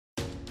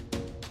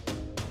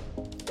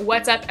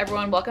What's up,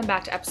 everyone? Welcome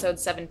back to episode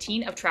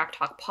 17 of Track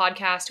Talk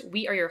Podcast.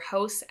 We are your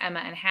hosts,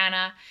 Emma and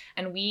Hannah,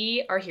 and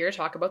we are here to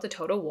talk about the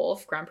Toto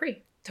Wolff Grand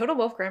Prix. Toto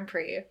Wolff Grand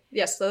Prix.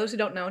 Yes, those who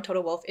don't know,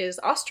 Toto Wolff is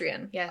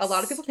Austrian. Yes. A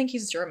lot of people think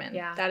he's German.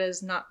 Yeah. That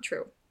is not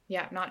true.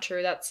 Yeah, not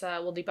true. That's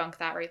we'll debunk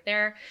that right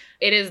there.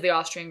 It is the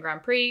Austrian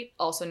Grand Prix,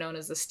 also known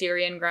as the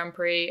Styrian Grand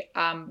Prix.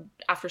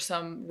 After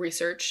some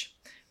research,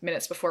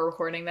 minutes before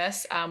recording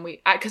this,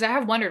 because I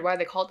have wondered why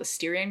they call it the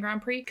Styrian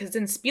Grand Prix, because it's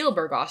in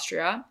Spielberg,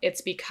 Austria. It's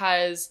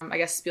because I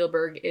guess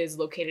Spielberg is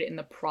located in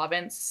the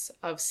province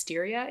of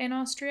Styria in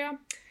Austria.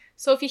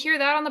 So if you hear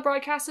that on the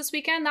broadcast this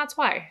weekend, that's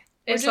why.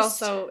 It's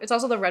also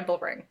the Red Bull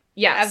Ring.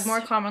 Yes. As more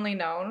commonly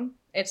known,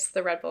 it's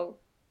the Red Bull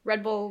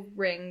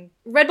Ring.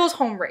 Red Bull's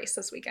home race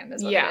this weekend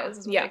is what it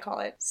is what they call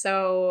it.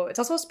 So it's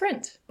also a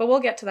sprint. But we'll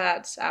get to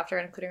that after,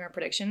 including our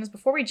predictions.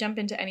 Before we jump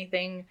into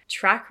anything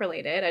track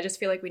related, I just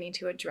feel like we need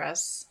to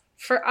address,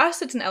 for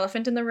us, it's an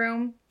elephant in the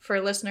room. For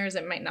listeners,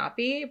 it might not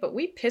be, but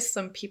we pissed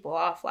some people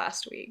off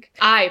last week.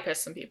 I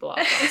pissed some people off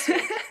last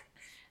week.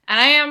 And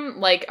I am,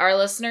 like, our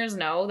listeners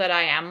know that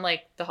I am,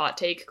 like, the hot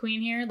take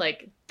queen here.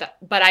 Like,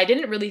 but I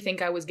didn't really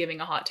think I was giving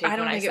a hot take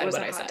when I said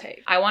what I said.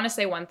 I want to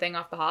say one thing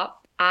off the hop.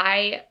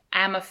 I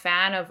am a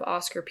fan of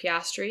Oscar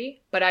Piastri,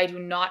 but I do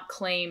not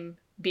claim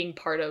being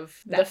part of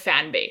the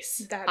fan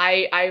base.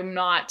 I'm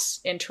not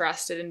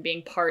interested in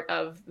being part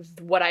of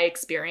what I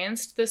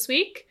experienced this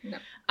week. No.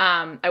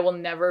 I will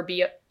never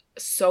be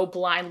so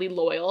blindly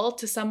loyal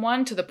to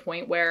someone to the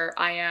point where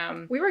I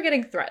am... We were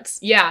getting threats.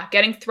 Yeah,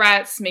 getting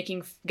threats,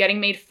 getting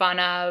made fun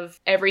of,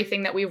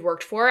 everything that we've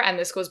worked for. And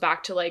this goes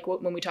back to, like,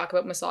 when we talk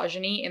about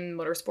misogyny in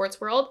the motorsports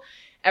world,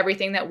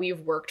 everything that we've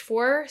worked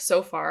for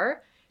so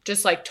far,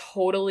 just, like,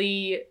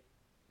 totally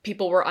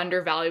people were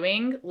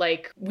undervaluing.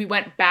 Like, we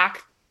went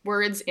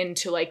backwards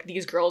into, like,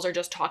 these girls are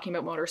just talking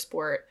about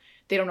motorsport.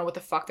 They don't know what the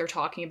fuck they're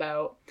talking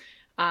about.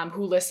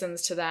 Who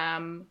listens to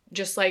them,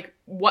 just like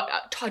what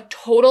a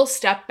total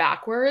step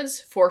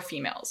backwards for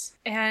females.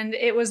 And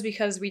it was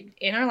because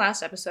in our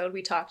last episode,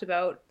 we talked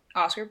about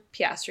Oscar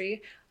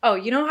Piastri. Oh,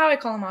 you know how I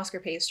call him Oscar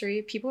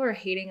Pastry? People are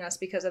hating us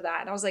because of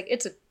that. And I was like,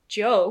 it's a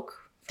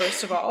joke.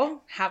 First of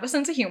all, have a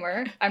sense of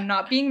humor. I'm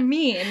not being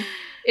mean.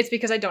 It's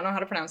because I don't know how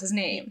to pronounce his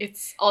name.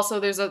 It's also,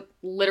 there's a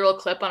literal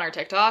clip on our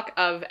TikTok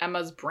of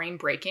Emma's brain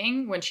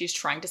breaking when she's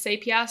trying to say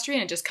Piastri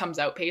and it just comes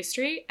out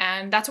pastry.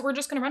 And that's what we're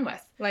just going to run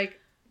with. Like,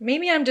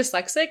 maybe I'm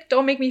dyslexic.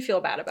 Don't make me feel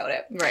bad about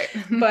it. Right.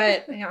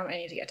 But I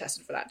need to get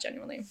tested for that,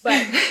 genuinely.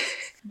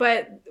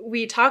 But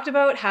we talked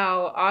about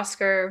how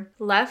Oscar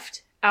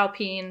left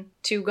Alpine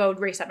to go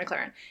race at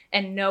McLaren.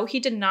 And no, he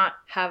did not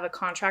have a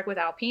contract with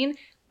Alpine.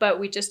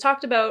 But we just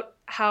talked about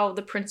how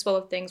the principle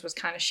of things was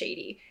kind of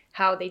shady.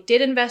 How they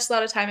did invest a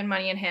lot of time and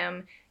money in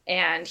him.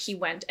 And he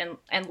went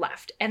and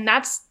left. And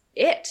that's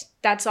it.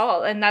 That's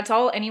all. And that's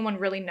all anyone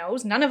really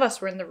knows. None of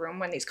us were in the room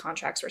when these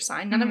contracts were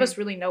signed. None of us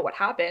really know what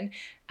happened.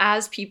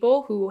 As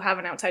people who have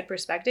an outside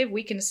perspective,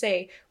 we can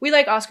say, we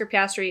like Oscar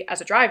Piastri as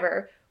a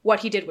driver. What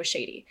he did was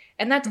shady.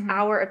 And that's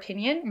our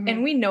opinion.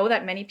 And we know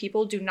that many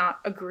people do not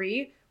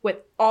agree with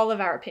all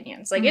of our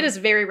opinions. Like, it is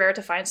very rare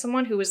to find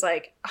someone who is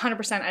like,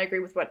 100% I agree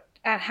with what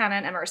Hannah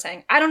and Emma are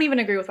saying. I don't even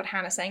agree with what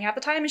Hannah's saying at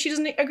the time, and she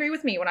doesn't agree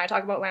with me when I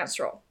talk about Lance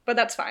Stroll. But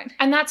that's fine.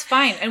 And that's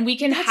fine. And we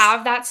can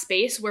have that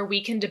space where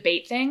we can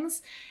debate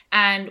things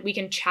and we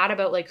can chat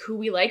about, like, who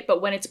we like. But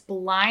when it's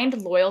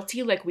blind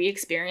loyalty like we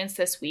experienced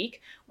this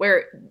week,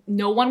 where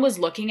no one was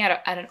looking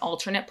at an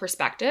alternate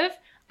perspective,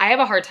 I have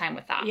a hard time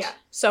with that. Yeah.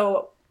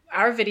 So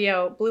our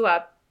video blew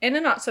up in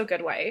a not so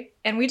good way,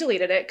 and we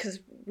deleted it because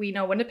we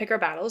know when to pick our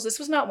battles. This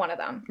was not one of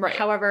them. Right.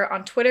 However,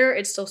 on Twitter,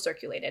 it still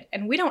circulated.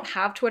 And we don't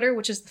have Twitter,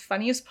 which is the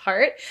funniest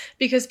part,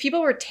 because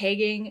people were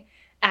tagging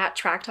at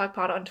Track Talk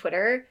Pod on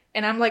Twitter,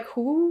 and I'm like,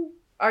 who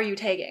are you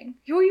tagging?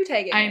 Who are you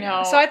tagging? I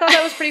know. So I thought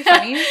that was pretty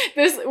funny.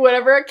 This,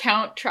 whatever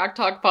account Track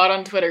Talk Pod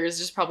on Twitter is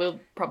just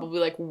probably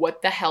like,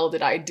 what the hell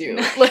did I do?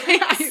 Like,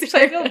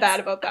 I feel bad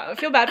about that. I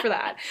feel bad for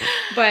that.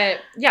 But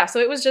yeah, so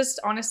it was just,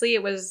 honestly,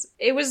 it was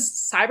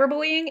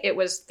cyberbullying. It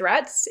was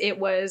threats. It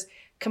was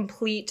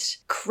complete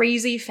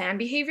crazy fan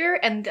behavior,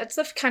 and that's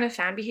the kind of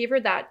fan behavior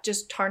that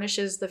just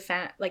tarnishes the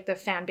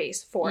fan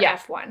base for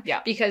F1.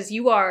 Yeah. Because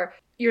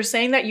you're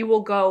saying that you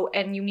will go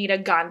and you need a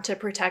gun to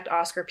protect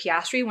Oscar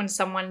Piastri when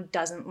someone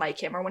doesn't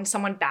like him or when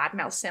someone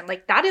badmouths him.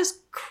 Like, that is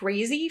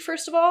crazy,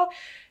 first of all.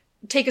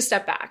 Take a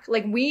step back.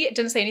 Like, we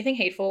didn't say anything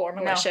hateful or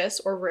malicious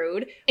or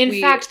rude.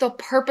 In fact, the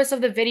purpose of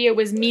the video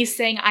was me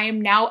saying I am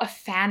now a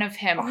fan of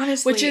him.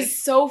 Honestly. Which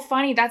is so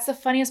funny. That's the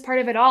funniest part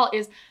of it all,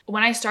 is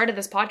when I started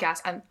this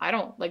podcast, and I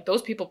don't, like,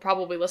 those people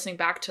probably listening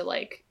back to,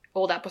 like,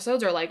 old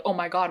episodes are like, oh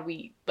my God,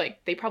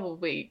 they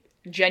probably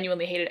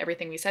genuinely hated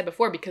everything we said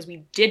before because we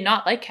did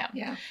not like him.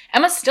 Yeah.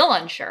 Emma's still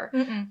unsure.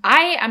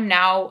 I am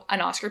now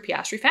an Oscar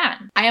Piastri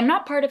fan. I am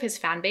not part of his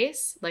fan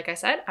base. Like I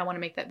said, I want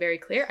to make that very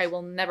clear. I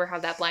will never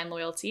have that blind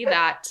loyalty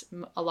that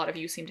a lot of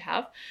you seem to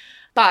have.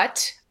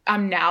 But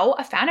I'm now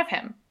a fan of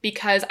him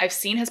because I've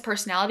seen his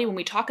personality. When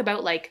we talk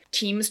about, like,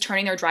 teams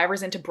turning their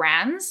drivers into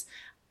brands,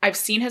 I've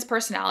seen his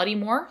personality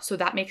more, so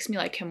that makes me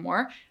like him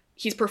more.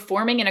 He's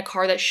performing in a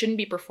car that shouldn't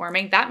be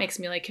performing. That makes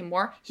me like him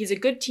more. He's a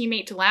good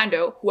teammate to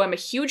Lando, who I'm a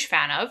huge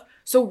fan of.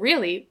 So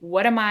really,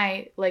 what am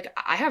I, like,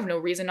 I have no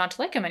reason not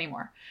to like him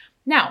anymore.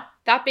 Now,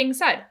 that being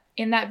said,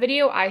 in that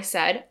video, I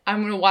said,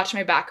 I'm going to watch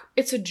my back.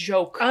 It's a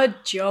joke. A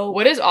joke.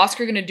 What is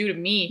Oscar going to do to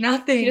me?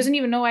 Nothing. He doesn't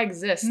even know I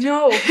exist.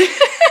 No.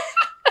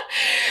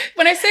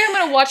 When I say I'm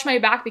going to watch my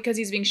back because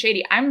he's being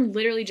shady, I'm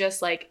literally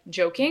just like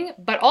joking,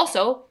 but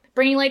also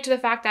bringing light to the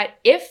fact that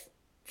if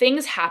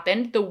things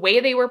happened the way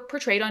they were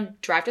portrayed on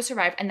Drive to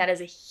Survive, and that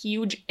is a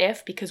huge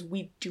if because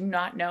we do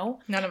not know.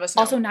 None of us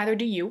know. Also, neither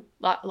do you.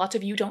 Lots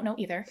of you don't know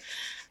either.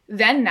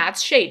 Then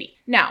that's shady.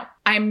 Now,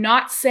 I'm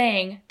not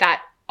saying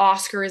that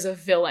Oscar is a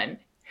villain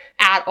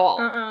at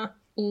all.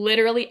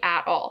 Literally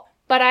at all.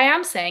 But I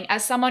am saying,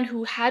 as someone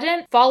who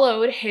hadn't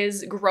followed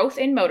his growth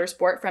in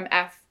motorsport from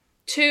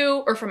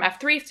F2 or from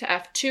F3 to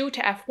F2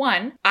 to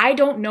F1, I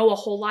don't know a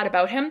whole lot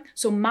about him.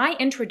 So my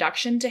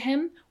introduction to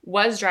him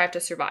was Drive to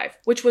Survive,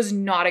 which was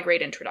not a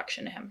great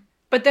introduction to him.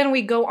 But then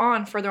we go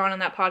on further on in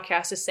that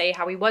podcast to say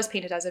how he was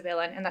painted as a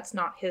villain, and that's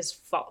not his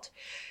fault.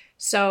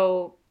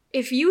 So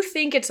if you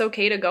think it's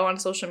okay to go on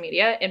social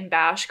media and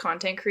bash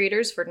content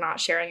creators for not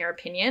sharing your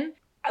opinion,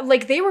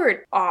 like, they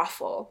were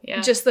awful.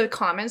 Yeah. Just the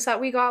comments that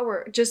we got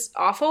were just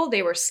awful.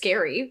 They were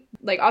scary.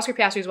 Like, Oscar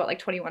Piastri is what, like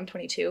 21,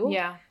 22?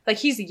 Yeah. Like,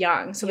 he's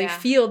young, so they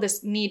feel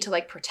this need to,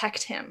 like,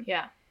 protect him.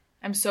 Yeah.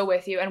 I'm so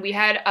with you. And we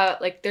had,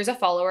 there's a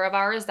follower of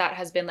ours that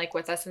has been, like,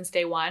 with us since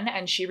day one.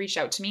 And she reached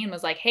out to me and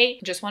was like, hey,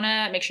 just want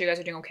to make sure you guys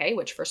are doing okay.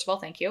 Which, first of all,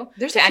 thank you.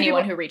 There's to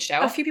anyone who reached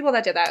out. A few people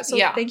that did that. So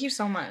thank you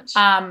so much.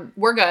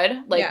 We're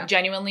good. Like,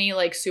 genuinely,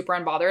 like, super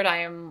unbothered.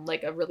 I am,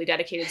 like, a really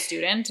dedicated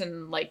student.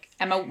 And, like,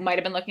 Emma might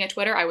have been looking at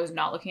Twitter. I was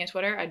not looking at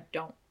Twitter. I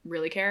don't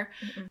really care.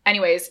 Mm-mm.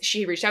 Anyways,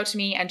 she reached out to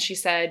me and she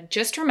said,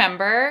 just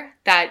remember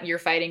that you're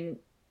fighting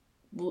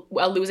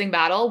a losing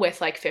battle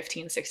with, like,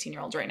 15,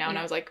 16-year-olds right now. And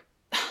I was like,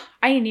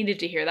 I needed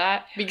to hear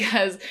that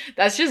because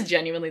that's just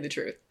genuinely the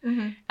truth.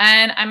 Mm-hmm.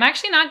 And I'm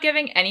actually not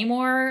giving any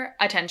more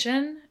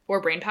attention or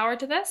brain power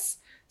to this.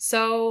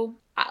 So,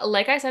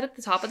 like I said at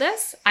the top of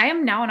this, I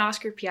am now an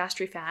Oscar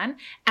Piastri fan.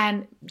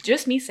 And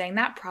just me saying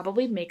that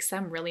probably makes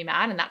them really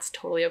mad. And that's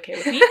totally okay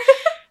with me.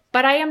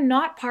 But I am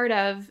not part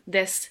of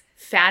this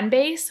fan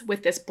base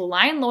with this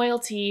blind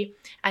loyalty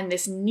and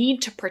this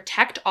need to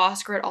protect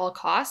Oscar at all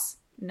costs.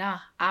 Nah,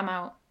 I'm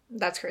out.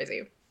 That's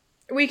crazy.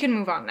 We can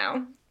move on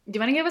now. Do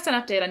you want to give us an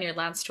update on your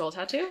Lance Stroll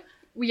tattoo?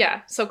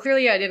 Yeah. So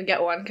clearly I didn't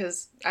get one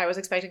because I was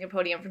expecting a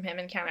podium from him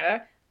in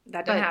Canada.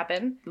 That didn't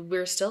happen.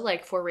 We're still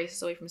like 4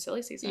 races away from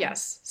silly season.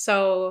 Yes.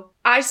 So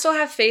I still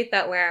have faith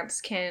that Lance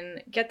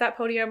can get that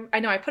podium. I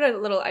know I put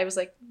I was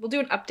like, we'll do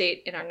an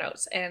update in our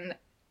notes. And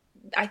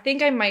I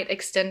think I might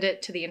extend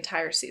it to the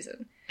entire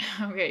season.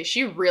 Okay.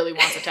 She really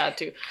wants a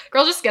tattoo.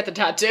 Girl, just get the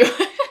tattoo.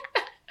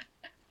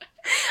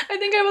 I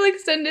think I will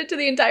extend it to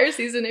the entire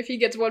season. If he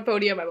gets one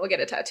podium, I will get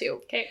a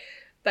tattoo. Okay.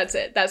 That's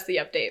it. That's the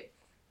update.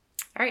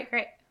 All right,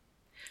 great.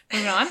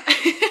 Moving on.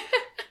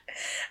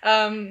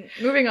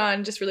 Moving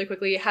on, just really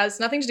quickly, has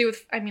nothing to do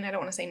with, I mean, I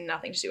don't want to say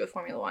nothing to do with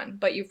Formula One,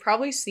 but you've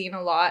probably seen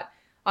a lot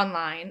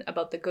online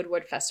about the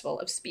Goodwood Festival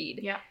of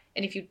Speed. Yeah.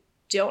 And if you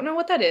don't know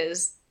what that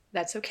is,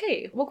 that's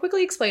okay. We'll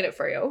quickly explain it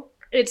for you.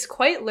 It's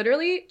quite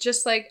literally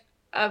just like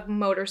a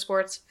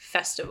motorsports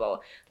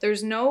festival.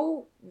 There's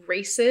no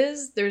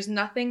races. There's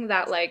nothing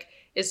that, like,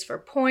 is for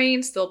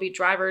points. There'll be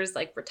drivers,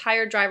 like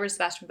retired drivers.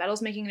 Sebastian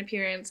Vettel's making an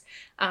appearance.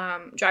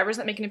 Drivers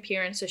that make an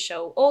appearance to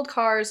show old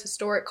cars,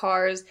 historic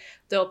cars.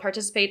 They'll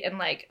participate in,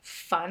 like,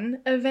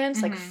 fun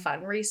events, like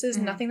fun races.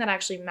 Nothing that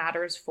actually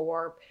matters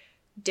for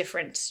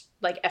different,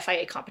 like,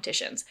 FIA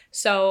competitions.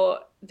 So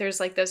there's,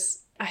 like,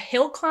 a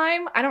hill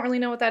climb. I don't really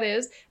know what that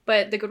is,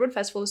 but the Goodwood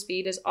Festival of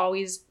Speed is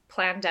always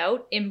planned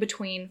out in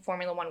between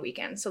Formula One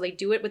weekends. So they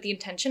do it with the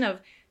intention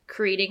of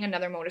creating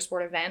another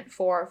motorsport event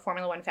for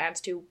Formula One fans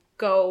to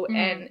go,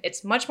 and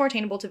it's much more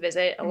attainable to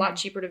visit, a lot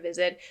cheaper to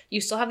visit.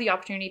 You still have the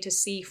opportunity to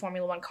see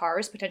Formula One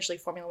cars, potentially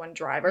Formula One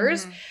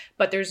drivers,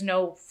 but there's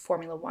no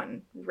Formula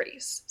One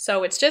race.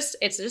 So it's just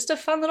a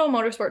fun little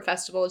motorsport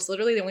festival. It's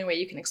literally the only way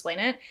you can explain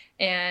it.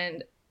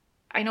 And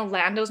I know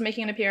Lando's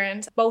making an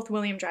appearance. Both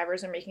William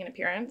drivers are making an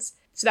appearance.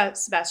 So that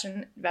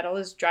Sebastian Vettel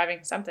is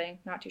driving something,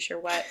 not too sure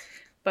what,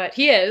 but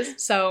he is.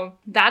 So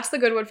that's the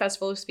Goodwood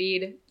Festival of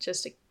Speed,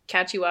 just to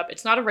catch you up.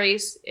 It's not a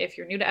race. If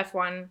you're new to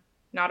F1,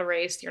 not a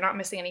race. You're not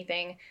missing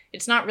anything.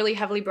 It's not really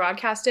heavily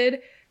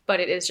broadcasted,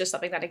 but it is just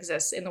something that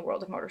exists in the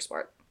world of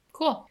motorsport.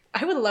 Cool.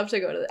 I would love to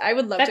go to that. I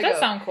would love to go. That does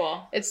sound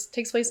cool. It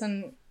takes place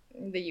in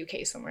the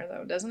UK somewhere,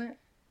 though, doesn't it?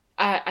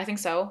 I think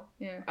so.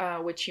 Yeah.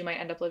 Which you might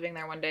end up living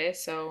there one day,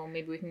 so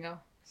maybe we can go.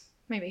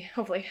 Maybe.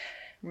 Hopefully.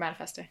 We're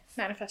manifesting.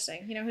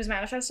 Manifesting. You know who's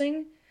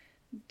manifesting?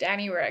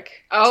 Danny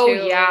Ric. Oh,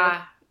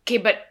 yeah. Okay,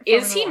 but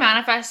is he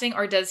manifesting,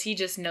 or does he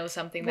just know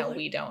something that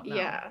we don't know?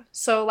 Yeah.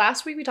 So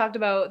last week we talked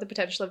about the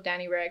potential of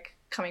Danny Ric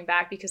coming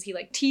back because he,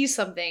 like, teased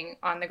something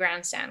on the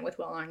grandstand with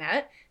Will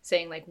Arnett,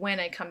 saying, like, when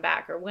I come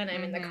back or when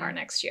I'm in the car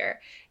next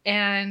year.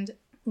 And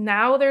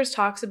now there's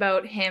talks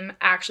about him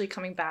actually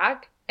coming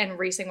back and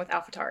racing with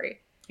AlphaTauri.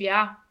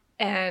 Yeah.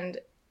 And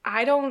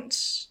I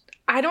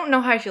I don't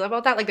know how I feel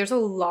about that. Like, there's a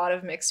lot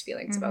of mixed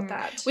feelings about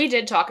that. We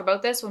did talk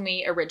about this when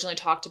we originally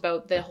talked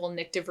about the whole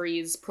Nick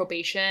DeVries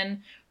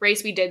probation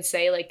race. We did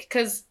say, like,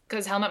 because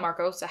Helmut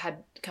Marko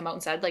had come out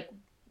and said, like,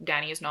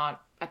 Danny is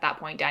not, at that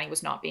point, Danny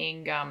was not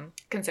being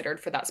considered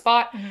for that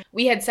spot.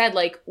 We had said,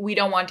 like, we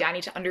don't want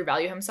Danny to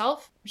undervalue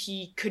himself.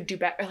 He could do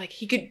better. Like,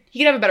 he could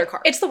have a better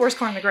car. It's the worst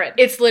car on the grid.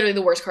 It's literally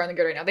the worst car on the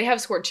grid right now. They have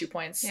scored 2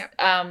 points.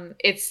 Yeah.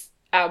 It's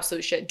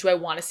absolute shit. Do I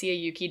want to see a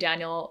Yuki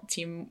Daniel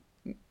team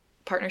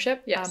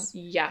partnership? Yes.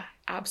 Yeah,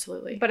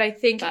 absolutely. But I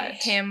think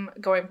him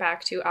going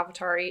back to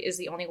AlphaTauri is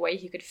the only way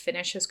he could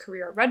finish his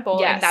career at Red Bull.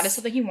 Yes. And that is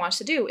something he wants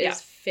to do,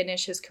 is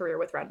finish his career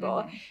with Red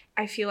Bull.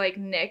 I feel like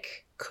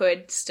Nick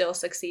could still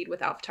succeed with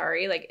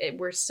AlphaTauri. Like,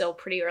 we're still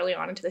pretty early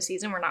on into the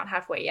season. We're not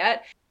halfway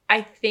yet.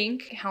 I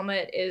think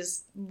Helmut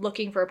is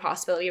looking for a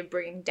possibility of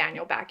bringing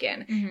Daniel back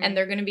in. And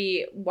they're going to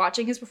be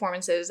watching his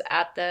performances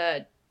at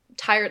the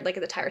tire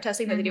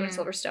testing that they do in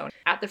Silverstone,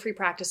 at the free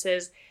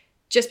practices,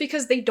 just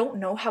because they don't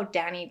know how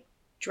Danny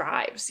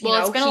drives.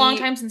 It's been a long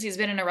time since he's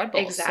been in a Red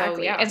Bull.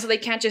 Exactly. So, and so they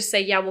can't just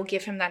say, we'll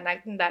give him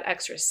that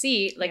extra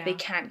seat. Like, they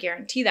can't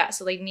guarantee that.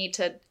 So they need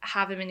to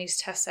have him in these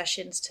test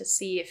sessions to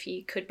see if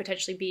he could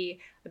potentially be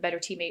a better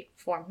teammate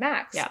for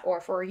Max or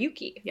for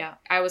Yuki. Yeah.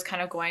 I was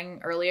kind of going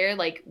earlier,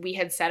 like, we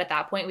had said at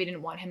that point we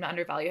didn't want him to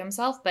undervalue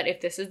himself, but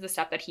if this is the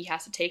step that he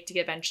has to take to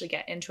eventually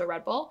get into a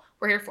Red Bull,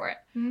 we're here for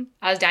it.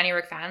 As Danny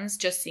Ric fans,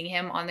 just seeing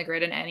him on the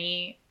grid in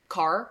any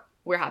car,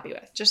 we're happy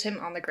with. Just him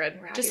on the grid.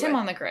 We're happy just him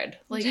on the grid.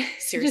 Like,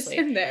 seriously. Just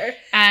him there.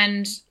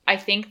 And I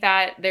think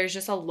that there's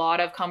just a lot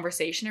of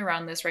conversation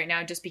around this right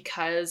now just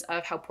because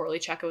of how poorly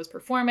Checo is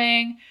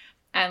performing.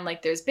 And,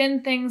 like, there's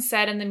been things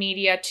said in the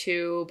media,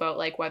 too, about,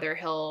 like, whether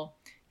he'll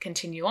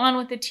continue on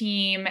with the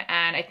team.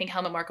 And I think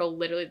Helmut Marko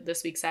literally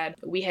this week said,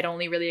 we had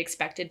only really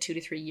expected 2 to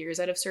 3 years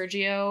out of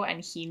Sergio,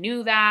 and he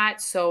knew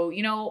that. So,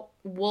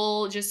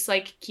 we'll just,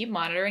 like, keep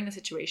monitoring the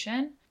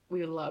situation.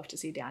 We would love to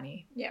see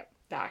Danny.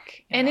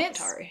 Back in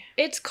AlphaTauri.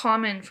 It's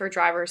common for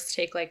drivers to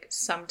take, like,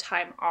 some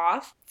time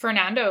off.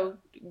 Fernando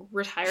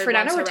retired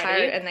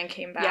and then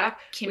came back.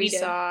 We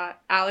saw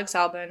Alex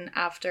Albon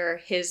after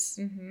his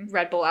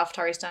Red Bull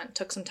AlphaTauri stunt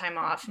took some time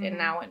off and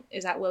now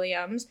is at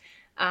Williams.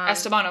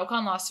 Esteban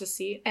Ocon lost his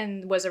seat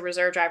and was a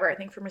reserve driver, I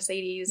think, for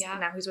Mercedes. And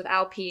now he's with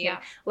Alpine.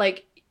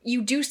 Like,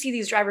 you do see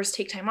these drivers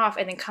take time off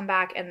and then come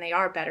back and they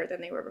are better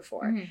than they were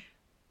before.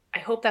 I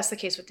hope that's the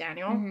case with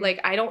Daniel. Like,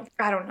 I don't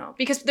know.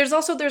 Because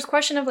there's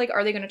question of, like,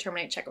 are they going to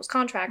terminate Checo's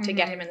contract to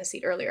get him in the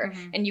seat earlier?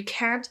 And you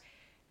can't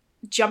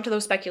jump to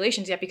those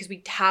speculations yet because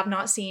we have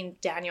not seen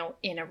Daniel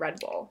in a Red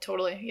Bull.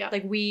 Totally, yeah.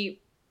 Like,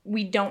 we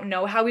don't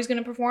know how he's going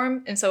to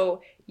perform. And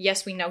so,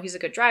 yes, we know he's a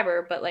good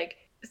driver, but, like,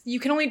 you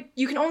can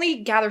only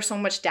gather so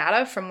much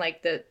data from,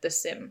 like, the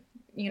sim,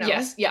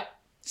 Yes, yeah.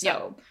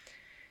 So...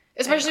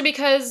 Especially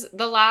because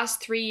the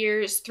last 4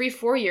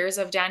 years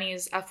of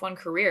Danny's F1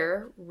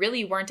 career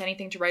really weren't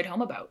anything to write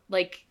home about.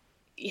 Like,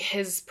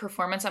 his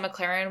performance at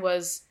McLaren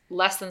was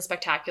less than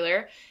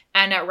spectacular.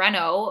 And at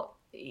Renault,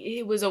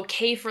 it was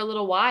okay for a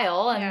little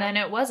while, and then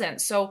it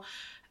wasn't. So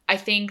I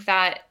think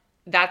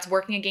that's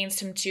working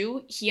against him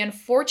too. He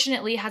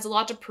unfortunately has a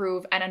lot to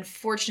prove, and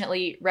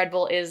unfortunately, Red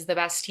Bull is the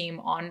best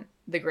team on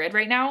the grid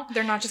right now.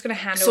 They're not just going to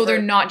hand over. So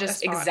they're not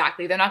just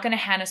exactly. They're not going to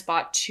hand a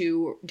spot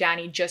to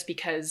Danny just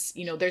because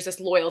there's this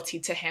loyalty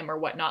to him or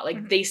whatnot.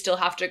 Like they still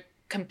have to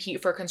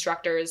compete for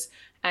constructors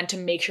and to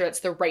make sure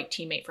it's the right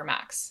teammate for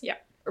Max. Yeah,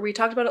 we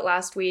talked about it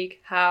last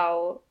week.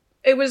 How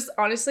it was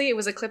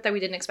a clip that we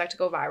didn't expect to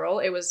go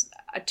viral. It was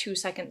a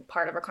 2-second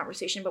part of our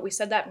conversation, but we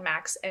said that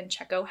Max and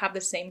Checo have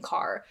the same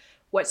car.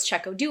 What's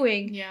Checo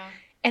doing? Yeah.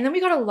 And then we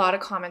got a lot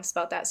of comments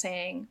about that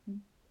saying,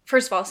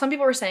 first of all, some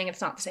people were saying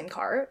it's not the same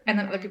car. And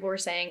then other people were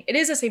saying it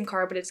is the same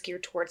car, but it's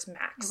geared towards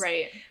Max.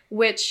 Right.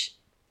 Which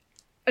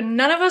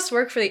none of us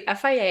work for the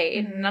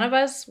FIA. None of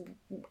us,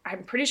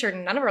 I'm pretty sure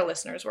none of our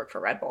listeners work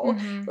for Red Bull.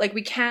 Like,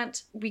 we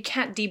can't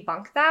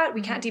debunk that.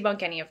 We can't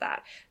debunk any of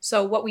that.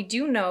 So what we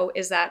do know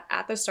is that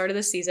at the start of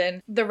the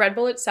season, the Red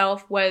Bull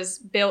itself was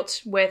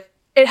built with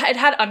It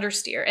had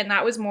understeer, and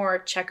that was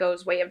more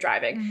Checo's way of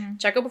driving.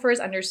 Checo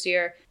prefers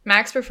understeer.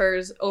 Max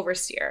prefers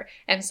oversteer.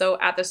 And so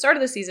at the start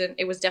of the season,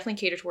 it was definitely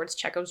catered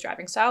towards Checo's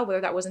driving style,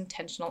 whether that was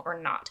intentional or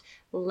not.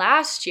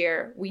 Last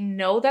year, we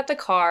know that the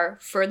car,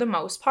 for the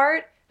most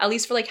part, at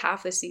least for like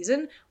half the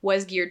season,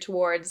 was geared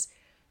towards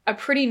a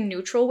pretty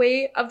neutral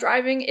way of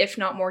driving, if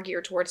not more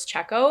geared towards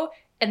Checo.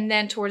 And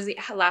then towards the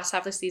last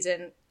half of the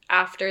season,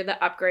 after the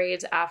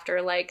upgrades,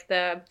 after like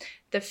the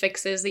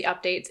fixes, the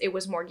updates, it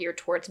was more geared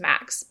towards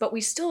Max. But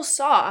we still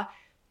saw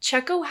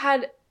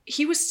Checo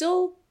he was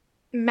still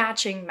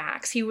matching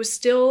Max. He was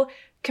still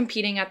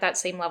competing at that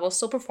same level,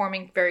 still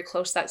performing very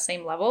close to that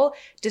same level,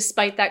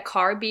 despite that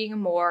car being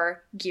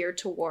more geared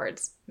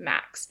towards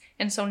Max.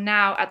 And so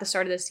now at the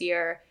start of this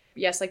year,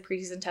 yes, like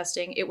preseason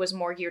testing, it was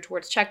more geared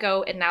towards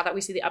Checo. And now that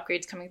we see the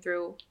upgrades coming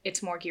through,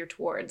 it's more geared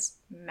towards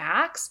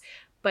Max.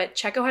 But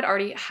Checo had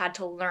already had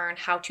to learn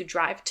how to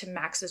drive to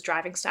Max's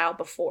driving style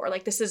before.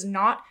 Like, this is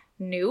not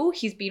new.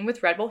 He's been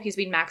with Red Bull. He's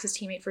been Max's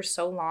teammate for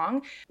so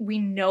long. We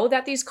know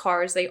that these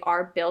cars, they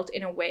are built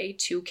in a way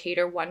to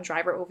cater one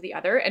driver over the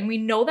other. And we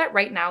know that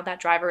right now that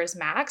driver is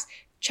Max.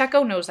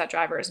 Checo knows that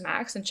driver is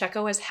Max. And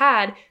Checo has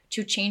had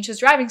to change his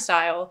driving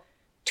style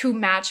to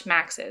match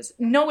Max's.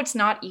 No, it's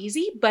not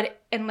easy,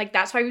 and like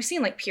that's why we've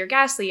seen like Pierre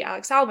Gasly,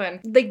 Alex Albon,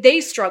 like they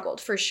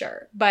struggled for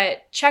sure.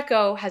 But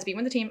Checo has been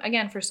with the team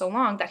again for so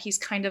long that he's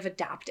kind of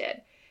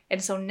adapted.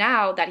 And so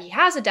now that he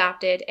has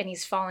adapted and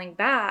he's falling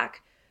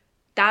back,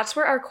 that's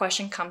where our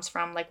question comes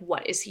from, like,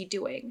 what is he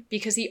doing?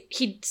 Because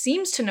he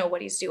seems to know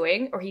what he's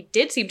doing, or he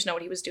did seem to know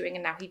what he was doing,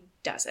 and now he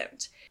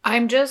doesn't.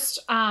 I'm just,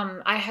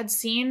 I had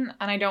seen,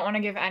 and I don't want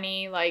to give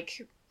any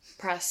like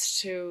press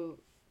to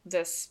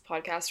this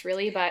podcast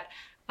really, but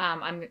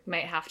I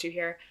might have to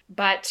here.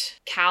 But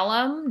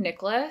Callum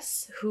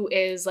Nicholas, who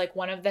is like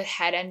one of the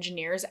head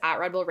engineers at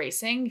Red Bull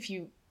Racing, if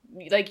you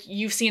like,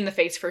 you've seen the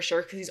face for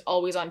sure because he's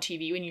always on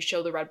TV when you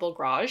show the Red Bull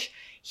garage.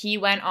 He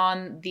went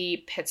on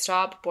the Pit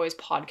Stop Boys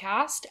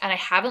podcast, and I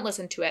haven't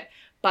listened to it,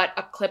 but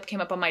a clip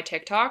came up on my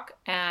TikTok,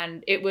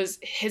 and it was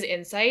his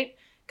insight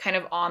kind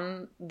of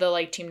on the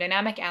like team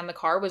dynamic and the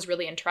car was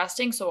really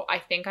interesting. So I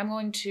think I'm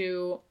going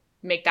to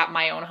make that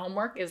my own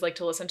homework, is like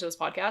to listen to this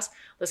podcast,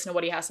 listen to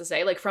what he has to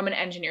say, like from an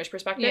engineer's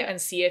perspective, and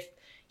see if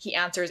he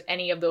answers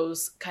any of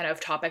those kind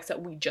of topics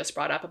that we just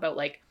brought up about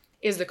like,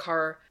 is the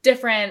car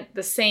different,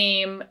 the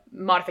same,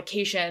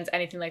 modifications,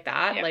 anything like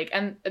that. Like,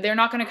 and they're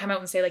not going to come out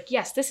and say like,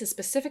 yes, this is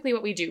specifically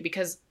what we do,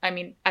 because I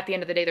mean, at the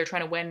end of the day, they're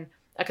trying to win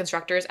a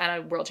constructors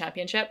and a world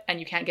championship, and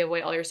you can't give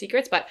away all your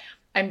secrets. But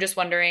I'm just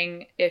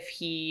wondering if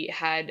he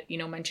had, you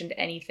know, mentioned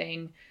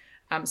anything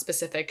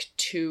specific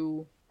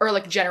to, or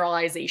like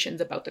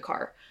generalizations about the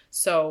car.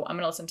 So I'm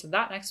going to listen to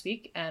that next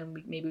week,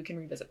 and maybe we can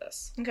revisit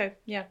this. Okay.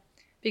 Yeah.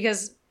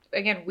 Because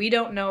again, we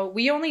don't know,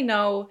 we only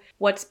know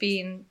what's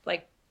being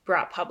like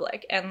brought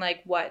public and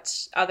like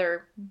what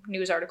other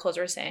news articles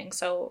are saying.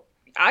 So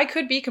I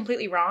could be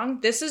completely wrong.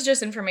 This is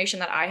just information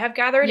that I have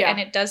gathered, and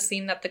it does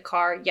seem that the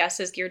car, yes,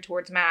 is geared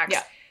towards Max.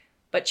 Yeah.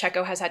 But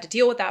Checo has had to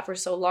deal with that for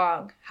so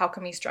long. How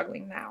come he's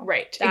struggling now?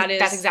 Right.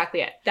 That's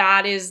exactly it.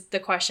 That is the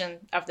question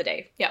of the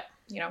day. Yeah.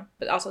 You know,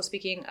 but also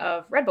speaking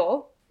of Red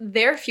Bull,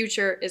 their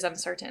future is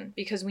uncertain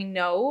because we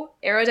know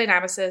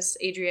aerodynamicist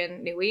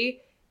Adrian Newey,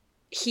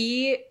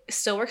 he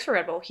still works for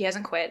Red Bull. He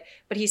hasn't quit,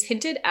 but he's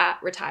hinted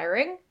at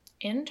retiring.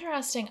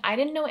 Interesting. I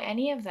didn't know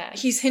any of that.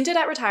 He's hinted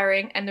at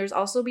retiring, and there's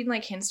also been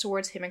like hints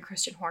towards him and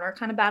Christian Horner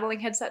kind of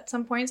battling heads at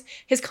some points.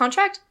 His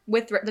contract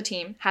with the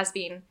team has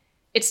been,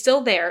 it's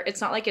still there.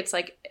 It's not like it's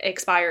like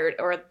expired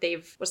or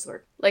they've, what's the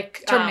word?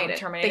 Like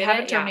terminated. They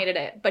haven't terminated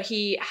it, but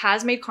he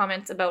has made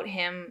comments about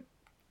him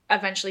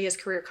eventually his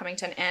career coming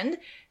to an end.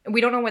 And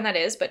we don't know when that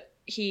is, but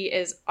he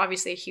is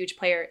obviously a huge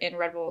player in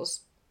Red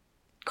Bull's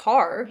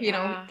car, you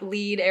know,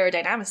 lead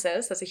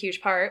aerodynamicist. That's a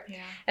huge part.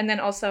 Yeah. And then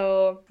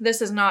also,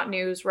 this is not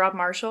news, Rob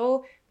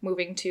Marshall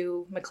moving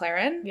to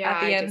McLaren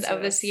at the end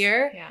of this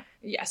year.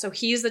 Yeah, so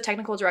he's the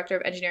technical director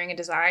of engineering and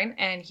design,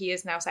 and he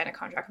has now signed a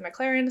contract with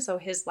McLaren. So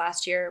his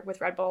last year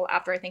with Red Bull,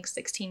 after I think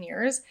 16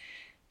 years,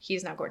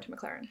 he's now going to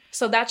McLaren.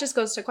 So that just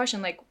goes to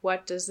question, like,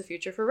 what does the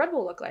future for Red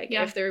Bull look like?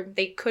 Yeah. If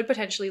they could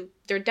potentially,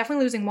 they're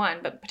definitely losing one,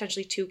 but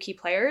potentially two key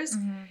players,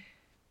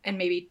 and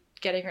maybe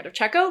getting rid of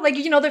Checo. Like,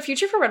 you know, the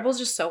future for Red Bull is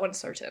just so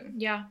uncertain.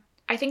 Yeah.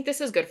 I think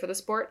this is good for the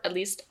sport, at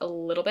least a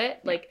little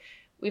bit. Like,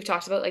 we've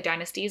talked about, like,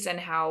 dynasties and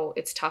how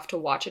it's tough to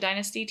watch a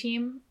dynasty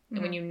team.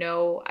 And when you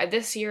know,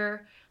 this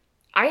year,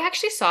 I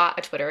actually saw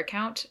a Twitter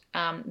account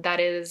that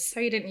is... So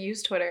you didn't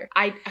use Twitter?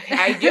 I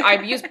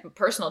use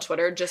personal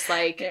Twitter, just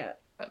like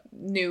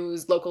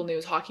news, local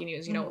news, hockey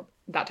news, you know,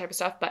 that type of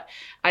stuff. But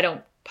I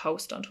don't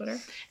post on Twitter.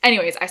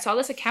 Anyways, I saw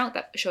this account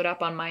that showed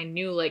up on my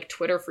new like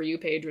Twitter For You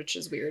page, which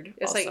is weird.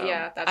 It's also. Like,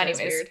 yeah, that's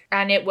weird.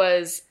 And it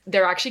was,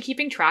 they're actually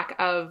keeping track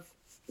of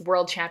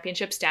world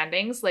championship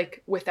standings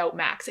like without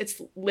Max.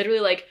 It's literally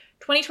like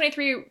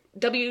 2023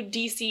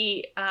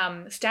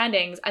 WDC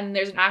standings, and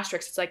there's an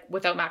asterisk. It's like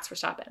without Max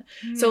Verstappen.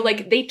 So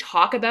like they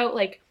talk about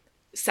like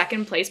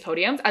second place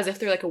podiums as if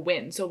they're like a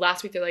win. So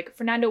last week they're like,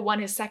 Fernando won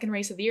his second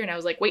race of the year, and I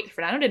was like, wait,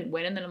 Fernando didn't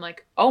win? And then I'm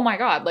like, oh my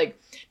god, like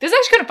this is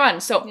actually kind of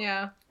fun. So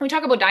when we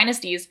talk about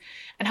dynasties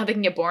and how they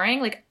can get boring,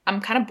 like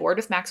I'm kind of bored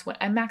with Max win,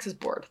 and Max is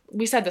bored.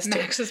 We said this too.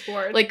 Max is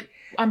bored. Like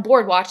I'm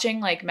bored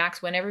watching like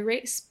Max win every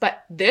race,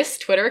 but this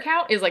Twitter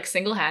account is like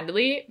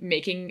single-handedly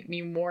making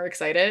me more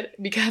excited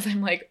because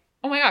I'm like,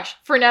 oh my gosh,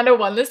 Fernando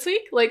won this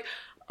week? Like,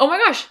 oh my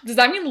gosh, does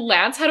that mean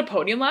Lance had a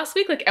podium last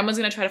week? Like, Emma's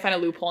going to try to find a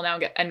loophole now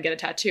and get a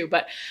tattoo.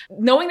 But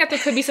knowing that there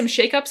could be some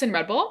shakeups in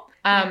Red Bull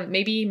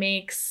maybe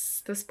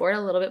makes the sport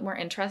a little bit more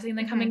interesting in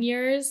the coming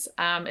years,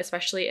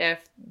 especially if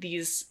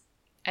these...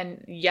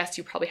 And yes,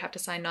 you probably have to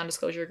sign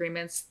non-disclosure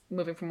agreements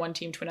moving from one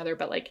team to another,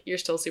 but like you're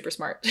still super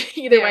smart.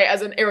 Either way,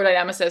 as an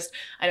aerodynamicist,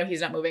 I know he's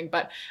not moving,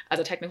 but as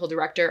a technical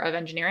director of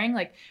engineering,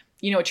 like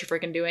you know what you're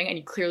freaking doing, and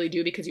you clearly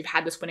do because you've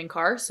had this winning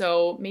car.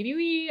 So maybe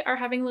we are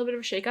having a little bit of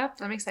a shakeup.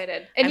 I'm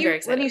excited. And I'm very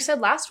excited. When you said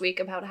last week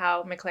about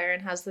how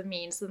McLaren has the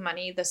means, the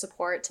money, the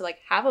support to like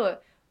have a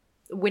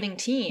winning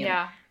team,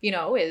 you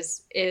know,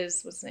 is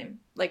what's his name?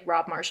 Like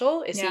Rob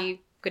Marshall? Is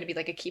he going to be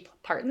like a key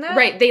part in that.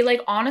 Right. They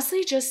like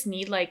honestly just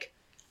need like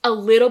a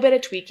little bit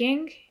of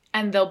tweaking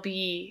and they'll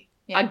be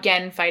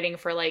again fighting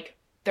for like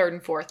third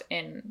and fourth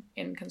in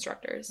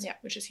constructors,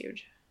 which is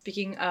huge.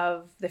 Speaking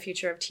of the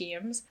future of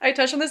teams, I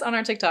touched on this on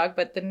our TikTok,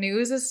 but the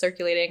news is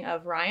circulating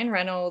of Ryan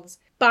Reynolds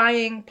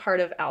buying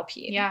part of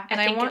Alpine. Yeah, and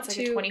I want it's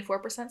like a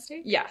 24%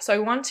 stake. Yeah, so I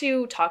want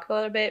to talk a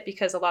little bit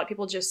because a lot of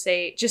people just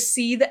see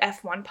the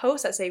F1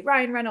 posts that say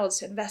Ryan Reynolds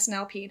to invest in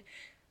Alpine.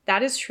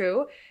 That is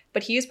true,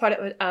 but he is part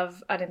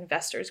of an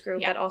investors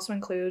group that also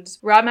includes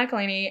Rob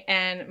McElhenney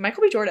and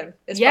Michael B. Jordan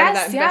is part of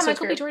that investors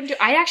Michael B. Jordan too.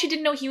 I actually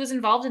didn't know he was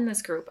involved in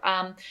this group.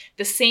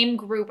 The same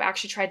group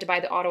actually tried to buy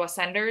the Ottawa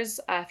Senators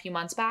a few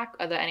months back,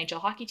 the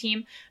NHL hockey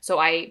team.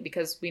 So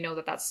because we know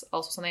that that's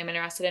also something I'm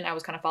interested in, I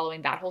was kind of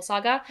following that whole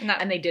saga,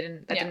 and they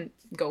didn't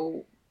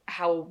go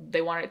how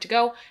they wanted it to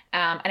go.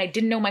 And I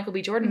didn't know Michael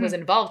B. Jordan was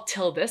involved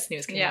till this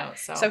news came out.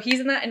 So he's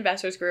in that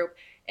investors group,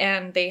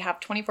 and they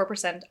have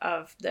 24%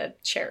 of the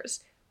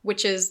shares,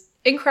 which is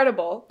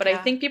incredible, but I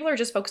think people are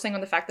just focusing on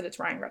the fact that it's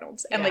Ryan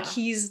Reynolds and like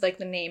he's like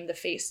the name, the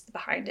face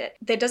behind it.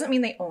 That doesn't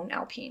mean they own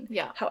Alpine.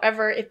 Yeah.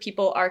 However, if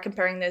people are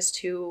comparing this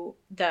to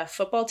the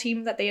football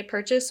team that they had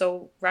purchased,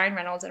 so Ryan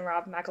Reynolds and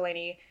Rob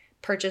McElhenney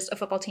purchased a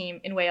football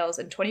team in Wales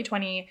in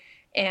 2020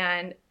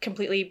 and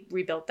completely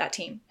rebuilt that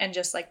team and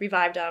just like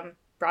revived them,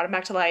 brought them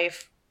back to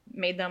life,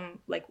 made them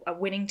like a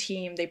winning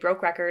team. They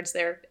broke records.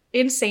 They're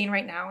insane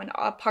right now, and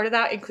a part of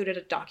that included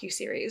a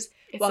docu-series.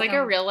 It's like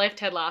a real life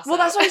Ted Lasso. Well,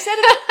 that's what I said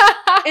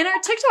in our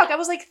TikTok. I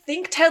was like,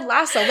 think Ted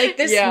Lasso. Like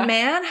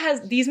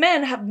these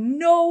men have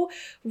no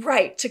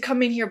right to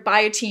come in here, buy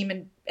a team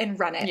and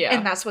run it.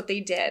 And that's what they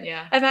did.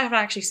 Yeah. I haven't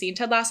actually seen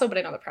Ted Lasso, but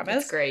I know the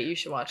premise. It's great. You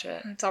should watch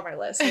it. It's on my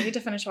list. I need to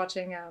finish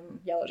watching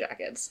Yellow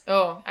Jackets.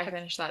 Oh, I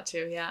finished that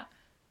too. Yeah.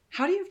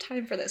 How do you have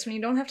time for this when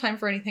you don't have time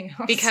for anything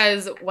else?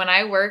 Because when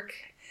I work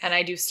and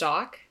I do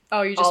stock,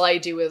 all I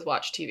do is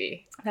watch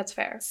TV. That's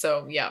fair.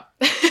 So, yeah.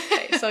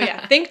 Okay, so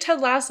yeah, think Ted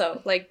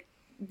Lasso. Like,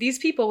 these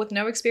people with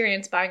no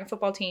experience buying a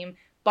football team,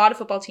 bought a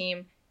football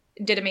team,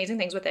 did amazing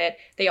things with it.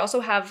 They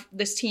also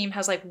this team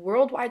has like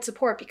worldwide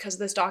support because of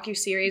this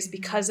docu-series,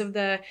 because of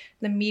the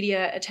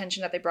media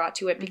attention that they brought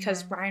to it,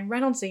 because Ryan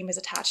Reynolds' name is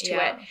attached to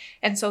it.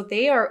 And so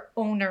they are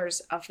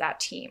owners of that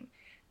team.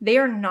 They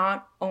are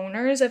not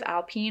owners of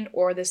Alpine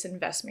or this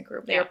investment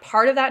group. They are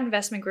part of that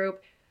investment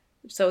group.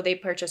 So they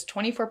purchased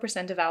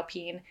 24% of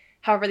Alpine.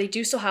 However, they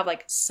do still have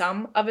like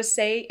some of a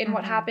say in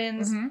what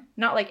happens.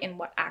 Not like in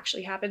what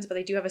actually happens, but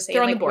they do have a say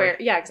in like where.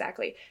 Yeah,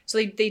 exactly. So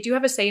they do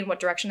have a say in what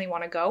direction they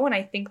want to go. And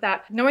I think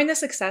that knowing the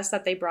success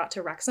that they brought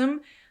to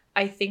Wrexham,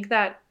 I think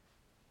that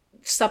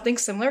something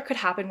similar could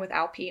happen with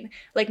Alpine.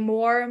 Like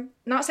more,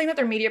 not saying that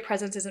their media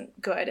presence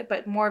isn't good,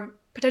 but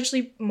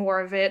potentially more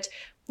of it,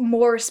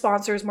 more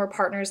sponsors, more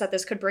partners that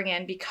this could bring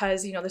in,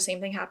 because, the same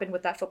thing happened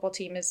with that football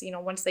team is,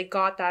 once they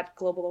got that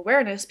global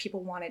awareness,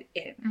 people wanted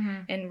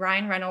in. And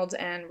Ryan Reynolds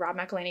and Rob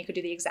McElhenney could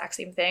do the exact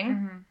same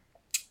thing.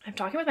 I'm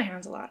talking with my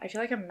hands a lot. I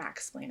feel like I'm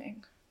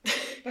max-plaining.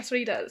 That's what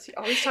he does. He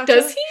always talks.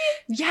 Does he?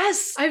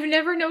 Yes. I've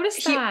never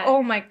noticed that.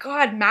 Oh my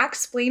God.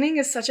 Max-plaining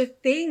is such a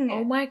thing.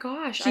 Oh my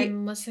gosh.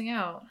 I'm missing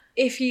out.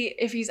 If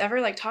he's ever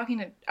like talking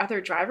to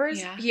other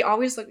drivers, he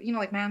always like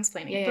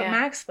mansplaining, but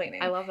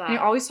max-plaining. I love that. And he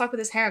always talk with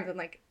his hands, and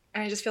like,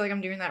 I just feel like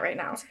I'm doing that right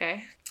now. That's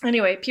okay.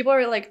 Anyway, people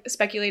are like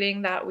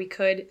speculating that we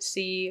could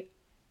see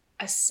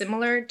a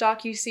similar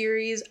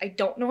docu-series. I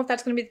don't know if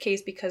that's going to be the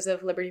case because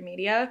of Liberty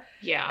Media.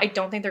 Yeah. I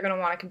don't think they're going to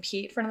want to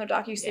compete for another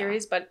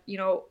docu-series, but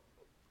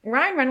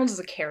Ryan Reynolds is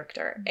a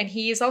character, and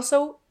he is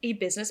also a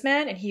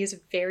businessman, and he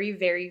is very,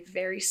 very,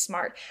 very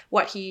smart.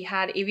 He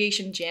had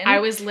Aviation Gin. I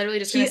was literally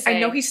just going to say. I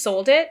know he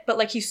sold it, but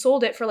like he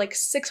sold it for like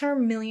 $600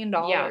 million.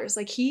 Yeah.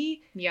 Like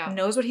he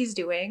knows what he's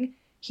doing.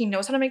 He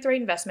knows how to make the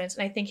right investments,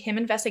 and I think him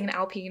investing in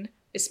Alpine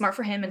is smart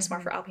for him and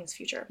smart for Alpine's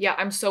future. Yeah,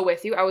 I'm so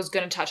with you. I was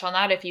going to touch on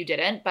that if you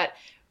didn't, but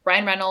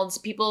Ryan Reynolds,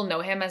 people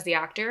know him as the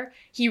actor.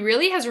 He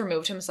really has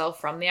removed himself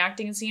from the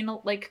acting scene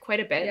like quite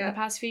a bit in the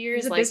past few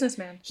years. He's a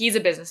businessman. He's a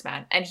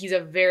businessman, and he's a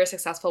very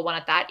successful one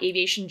at that.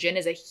 Aviation Gin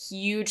is a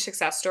huge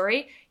success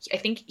story. I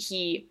think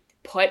he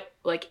put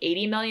like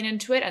 80 million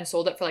into it and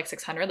sold it for like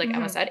 600, like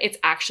Emma said. It's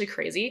actually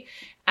crazy.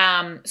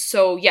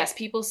 So yes,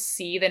 people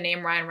see the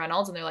name Ryan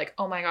Reynolds and they're like,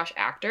 oh my gosh,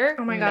 actor?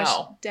 Oh my gosh,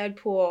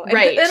 Deadpool.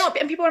 Right.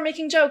 And people are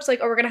making jokes like,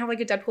 oh, we're going to have like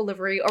a Deadpool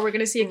livery, or we're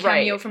going to see a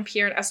cameo from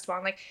Pierre and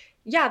Esteban. Like,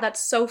 yeah,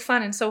 that's so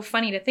fun and so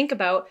funny to think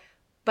about.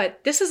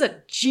 But this is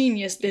a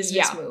genius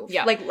business move.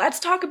 Yeah. Like, let's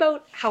talk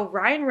about how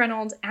Ryan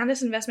Reynolds and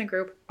this investment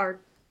group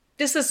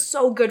this is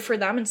so good for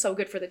them and so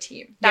good for the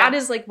team. That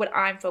is like what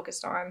I'm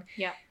focused on.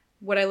 Yeah.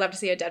 Would I love to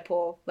see a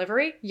Deadpool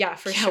livery? Yeah,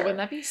 for sure. Wouldn't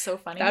that be so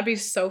funny? That'd be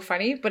so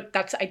funny, but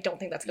I don't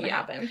think that's going to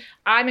happen.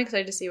 I'm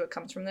excited to see what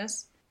comes from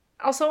this.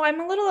 Also, I'm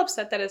a little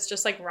upset that it's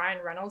just like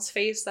Ryan Reynolds'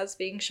 face that's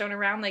being shown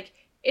around. Like,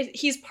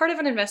 he's part of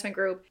an investment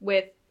group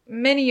with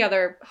many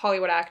other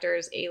Hollywood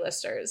actors,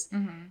 A-listers.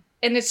 And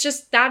it's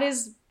just, that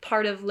is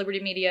part of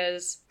Liberty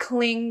Media's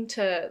cling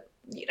to...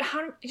 You know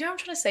what I'm trying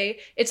to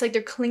say? It's like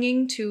they're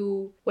clinging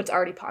to what's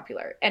already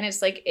popular. And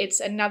it's like, it's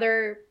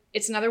another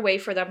it's another way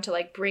for them to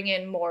like bring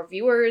in more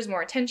viewers,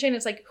 more attention.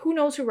 It's like, who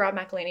knows who Rob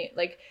McElhenney,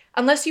 like,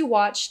 unless you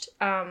watched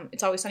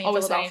It's Always Sunny in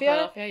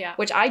Philadelphia, yeah.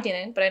 which I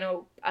didn't, but I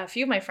know a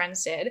few of my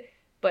friends did.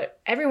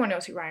 But everyone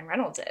knows who Ryan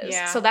Reynolds is.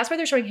 Yeah. So that's why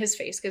they're showing his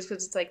face, because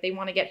it's like they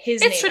want to get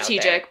his name out there. It's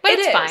strategic, but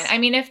it's fine. I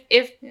mean,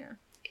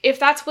 if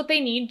that's what they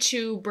need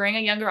to bring a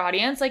younger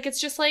audience, like, it's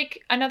just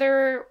like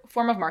another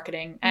form of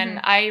marketing.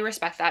 And I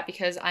respect that,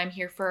 because I'm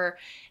here for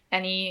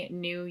any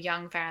new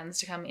young fans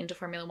to come into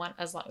Formula One,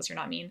 as long as you're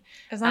not mean.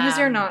 As long as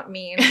you're not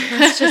mean.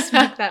 Let's just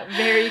make that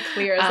very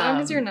clear. As long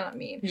as you're not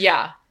mean.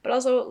 Yeah. But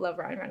also love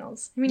Ryan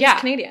Reynolds. I mean, he's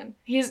Canadian.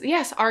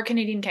 He's our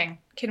Canadian king.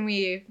 Can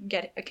we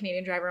get a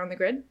Canadian driver on the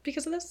grid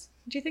because of this?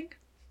 Do you think?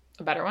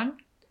 A better one?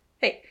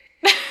 Hey.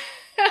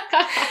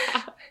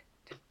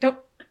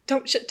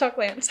 Don't shit talk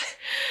Lance.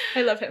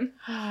 I love him.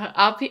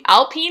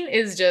 Alpine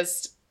is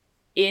just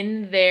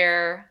in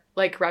their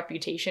like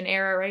reputation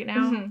era right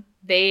now.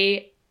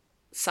 They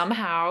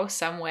somehow,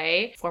 some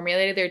way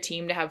formulated their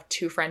team to have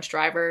 2 French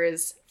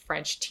drivers,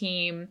 French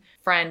team,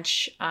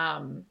 French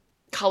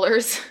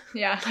colors.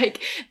 Yeah.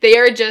 Like, they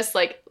are just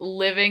like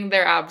living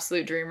their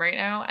absolute dream right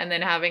now, and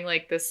then having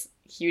like this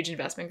huge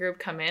investment group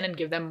come in and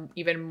give them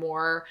even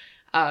more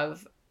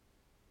of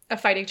a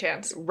fighting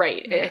chance.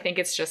 Right. Yeah. I think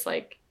it's just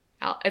like,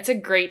 it's a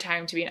great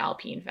time to be an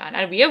Alpine fan.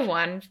 And we have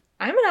one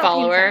I'm an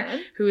follower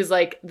fan. who is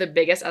like the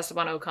biggest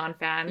Esteban Ocon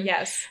fan.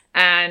 Yes.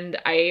 And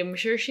I'm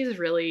sure she's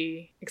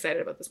really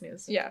excited about this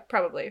news. Yeah,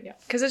 probably. Yeah.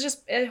 Because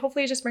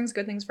hopefully it just brings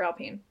good things for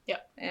Alpine. Yeah.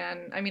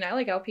 And I mean, I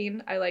like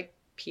Alpine. I like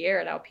Pierre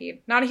at Alpine.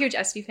 Not a huge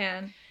Este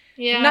fan.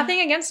 Yeah.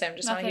 Nothing against him,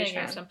 just Nothing not a huge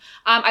against fan. Him.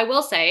 I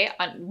will say,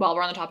 while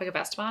we're on the topic of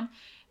Esteban,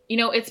 you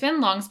know, it's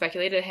been long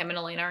speculated that him and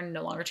Elena are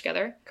no longer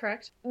together.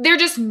 Correct. They're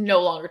just no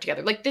longer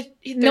together. Like,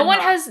 no one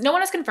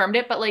has confirmed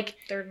it, but like,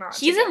 they're not.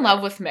 He's together. In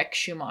love with Mick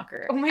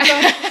Schumacher. Oh my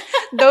god,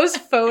 those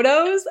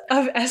photos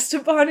of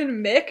Esteban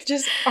and Mick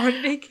just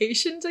on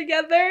vacation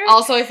together.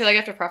 Also, I feel like I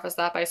have to preface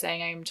that by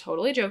saying I'm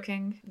totally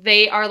joking.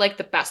 They are like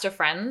the best of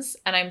friends,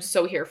 and I'm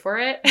so here for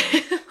it.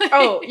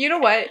 Oh, you know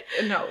what?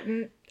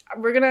 No.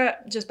 We're going to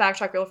just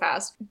backtrack real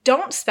fast.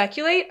 Don't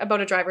speculate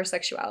about a driver's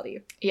sexuality.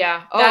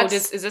 Yeah. Oh,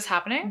 is this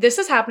happening? This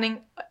is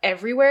happening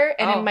everywhere,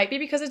 and it might be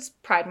because it's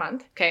Pride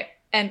Month. Okay.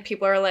 And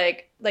people are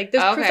like this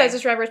proof that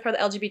this driver is part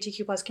of the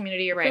LGBTQ plus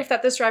community, or proof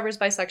that this driver is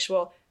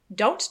bisexual.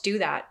 Don't do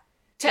that.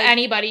 To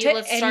anybody. To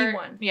let's anyone.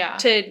 Start. Yeah.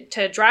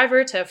 To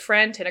driver, to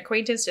friend, to an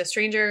acquaintance, to a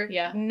stranger.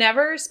 Yeah.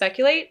 Never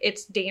speculate.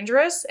 It's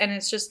dangerous, and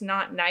it's just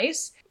not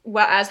nice.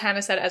 Well, as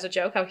Hannah said as a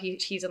joke, how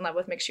he's in love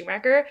with Mick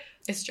Schumacher.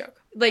 It's a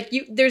joke. Like,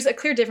 there's a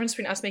clear difference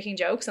between us making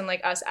jokes and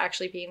like us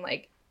actually being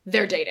like,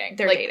 they're dating.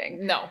 They're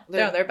dating. No,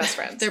 they're best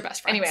friends. They're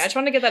best friends. Anyway, I just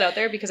wanted to get that out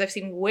there because I've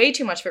seen way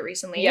too much of it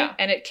recently. Yeah.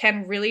 And it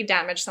can really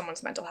damage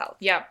someone's mental health.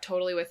 Yeah,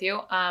 totally with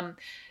you.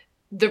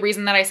 The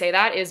reason that I say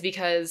that is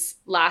because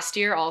last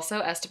year also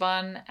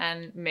Esteban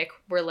and Mick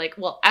were like,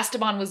 well,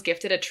 Esteban was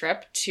gifted a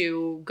trip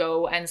to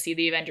go and see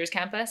the Avengers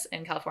campus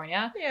in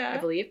California, I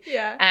believe.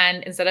 Yeah.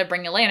 And instead of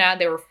bringing Elena,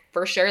 they were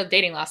for sure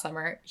dating last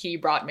summer. He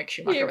brought Mick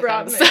Schumacher with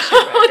him. So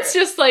it's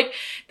just like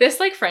this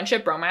like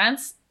friendship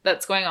romance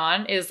that's going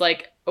on is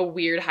like a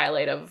weird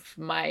highlight of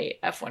my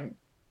F1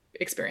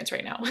 experience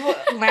right now. Well,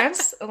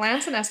 Lance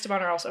and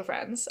Esteban are also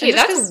friends. Okay,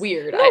 that's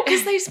weird. No,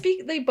 because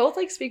they both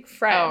like speak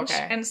French. Oh,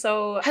 okay. And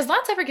so has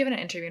Lance ever given an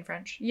interview in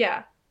French?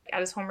 Yeah.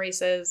 At his home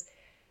races,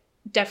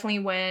 definitely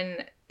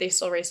when they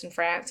still raced in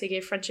France, he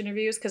gave French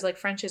interviews because like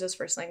French is his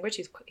first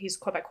language. He's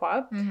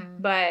Quebecois.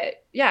 Mm-hmm.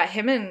 But yeah,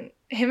 him and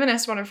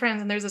Esteban are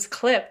friends, and there's this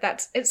clip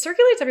it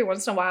circulates every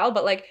once in a while,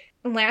 but like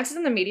Lance is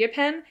in the media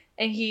pen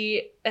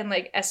and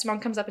like Esteban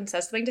comes up and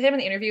says something to him,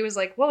 and the interview is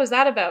like, what was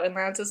that about? And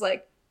Lance is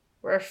like,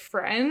 we're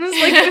friends.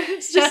 Like,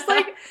 it's just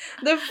like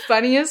the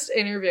funniest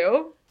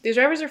interview. These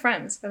drivers are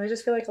friends, and I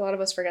just feel like a lot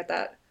of us forget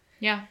that.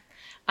 Yeah.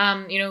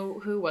 You know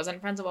who wasn't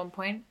friends at one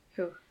point?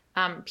 Who?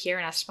 Pierre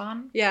and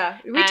Esteban. Yeah,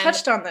 we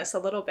touched on this a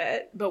little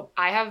bit. But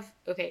I have,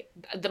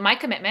 my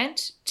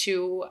commitment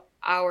to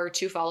our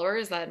 2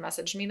 followers that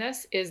messaged me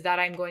this is that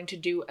I'm going to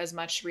do as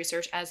much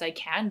research as I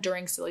can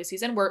during silly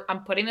season.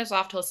 I'm putting this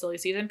off till silly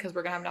season because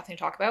we're going to have nothing to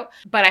talk about.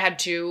 But I had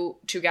two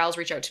gals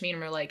reach out to me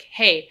and were like,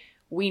 hey,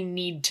 we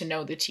need to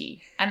know the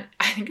tea. And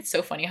I think it's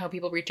so funny how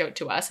people reach out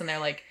to us and they're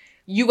like,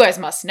 you guys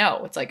must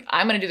know. It's like,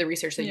 I'm going to do the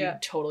research that you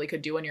totally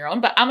could do on your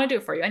own, but I'm going to do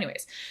it for you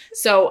anyways.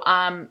 So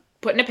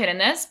putting a pin in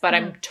this, but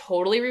I'm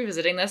totally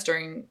revisiting this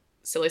during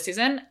silly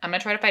season. I'm going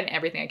to try to find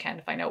everything I can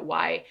to find out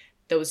why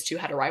those 2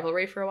 had a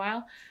rivalry for a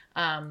while.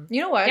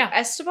 You know what? Yeah.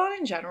 Esteban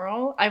in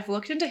general, I've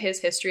looked into his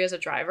history as a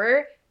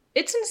driver.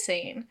 It's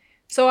insane.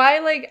 So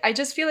I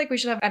just feel like we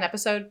should have an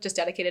episode just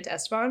dedicated to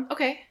Esteban.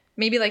 Okay.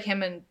 Maybe like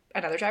him and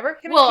another driver.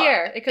 Him and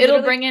Pierre.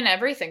 It'll bring in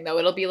everything though.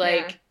 It'll be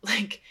like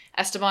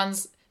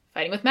Esteban's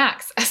fighting with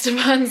Max.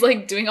 Esteban's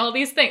like doing all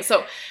these things.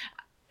 So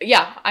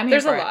yeah, I'm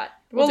here. There's a lot.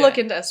 We'll look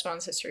into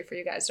Esteban's history for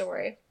you guys. Don't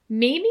worry.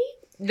 Maybe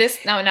this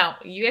no.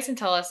 You guys can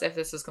tell us if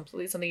this is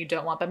completely something you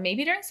don't want, but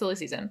maybe during silly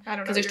season. I don't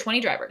know. Because there's 20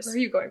 drivers. Where are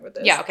you going with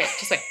this? Yeah. Okay.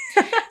 Just wait.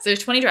 So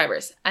there's 20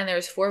 drivers, and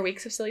there's 4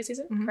 weeks of silly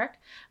season. Mm-hmm. Correct.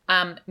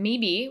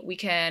 Maybe we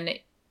can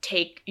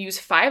use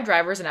 5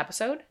 drivers an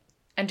episode,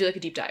 and do like a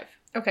deep dive.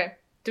 Okay.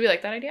 Do we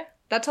like that idea?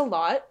 That's a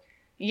lot.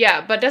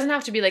 Yeah, but it doesn't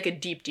have to be like a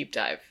deep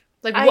dive.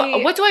 Like,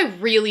 what do I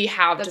really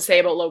have to say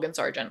about Logan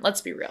Sargent?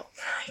 Let's be real.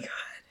 Oh my God.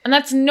 And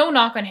that's no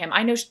knock on him.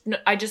 I know,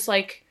 I just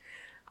like,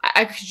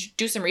 I could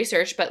do some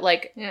research, but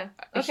like, yeah,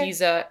 okay.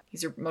 He's a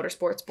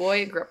motorsports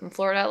boy, grew up in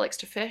Florida, likes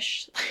to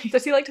fish.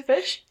 Does he like to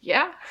fish?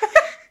 Yeah.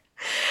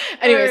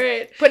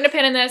 Anyways, putting a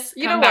pin in this,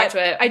 you know back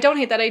to it. I don't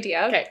hate that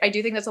idea. Okay. I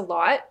do think that's a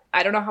lot.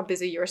 I don't know how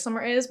busy your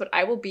summer is, but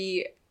I will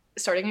be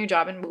starting a new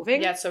job and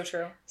moving. Yeah, so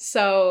true.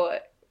 So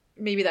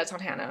maybe that's on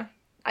Hannah.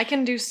 I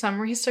can do some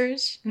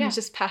research and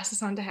just pass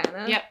this on to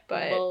Hannah. Yeah,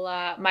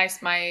 but my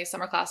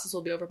summer classes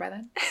will be over by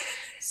then,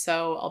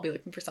 so I'll be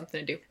looking for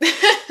something to do.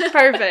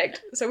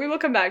 Perfect. So we will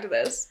come back to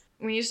this.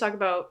 We need to talk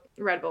about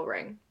Red Bull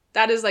Ring.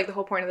 That is like the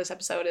whole point of this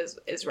episode is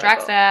Red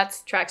Bull.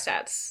 Stats. Track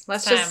stats.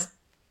 Let's just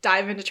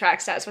dive into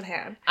track stats with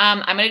Han.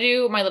 I'm going to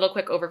do my little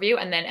quick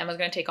overview, and then Emma's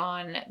going to take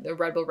on the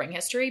Red Bull Ring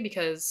history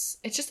because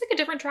it's just like a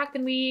different track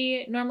than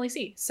we normally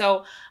see.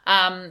 So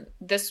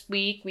this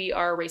week we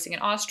are racing in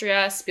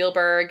Austria,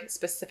 Spielberg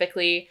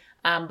specifically,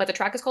 but the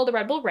track is called the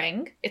Red Bull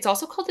Ring. It's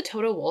also called the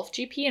Toto Wolff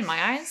GP in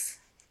my eyes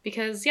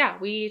because, yeah,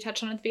 we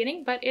touched on it at the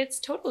beginning, but it's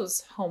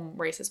Toto's home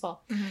race as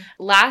well. Mm-hmm.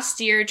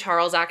 Last year,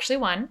 Charles actually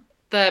won.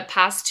 The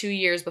past 2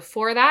 years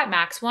before that,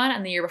 Max won,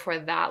 and the year before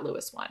that,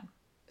 Lewis won.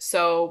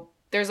 So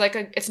there's like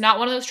it's not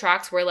one of those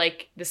tracks where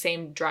like the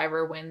same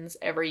driver wins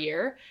every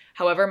year.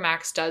 However,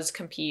 Max does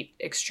compete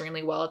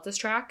extremely well at this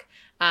track.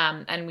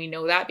 And we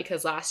know that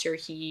because last year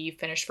he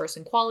finished first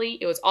in quali.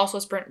 It was also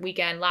a sprint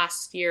weekend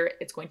last year.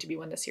 It's going to be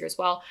one this year as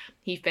well.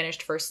 He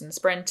finished first in the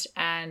sprint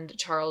and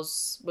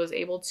Charles was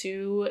able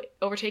to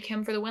overtake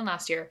him for the win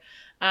last year.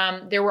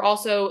 There were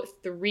also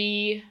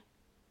 3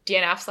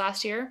 DNFs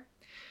last year.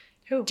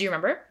 Who? Do you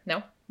remember?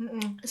 No?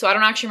 Mm-mm. So I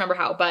don't actually remember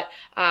how, but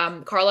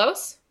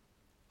Carlos,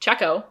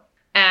 Checo,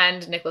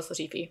 and Nicholas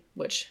Latifi,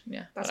 which,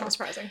 yeah. That's not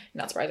surprising.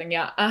 Not surprising,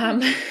 yeah.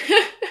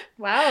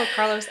 Wow,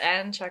 Carlos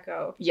and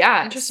Checo.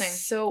 Yeah. Interesting.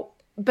 So,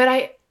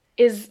 but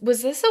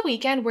was this a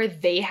weekend where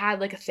they had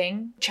like a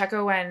thing?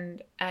 Checo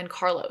and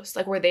Carlos,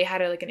 like where they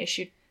had like an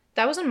issue?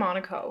 That was in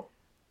Monaco.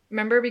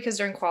 Remember? Because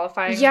during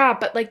qualifying. Yeah,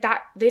 but like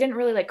that, they didn't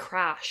really like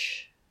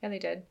crash. Yeah, they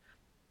did.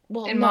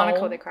 Well, in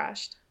Monaco, they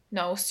crashed.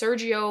 No,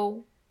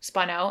 Sergio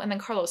spun out and then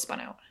Carlos spun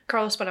out.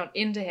 Carlos spun out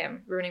into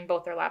him, ruining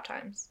both their lap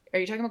times. Are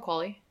you talking about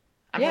quali?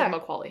 I'm talking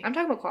about quali. I'm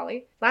talking about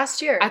quali.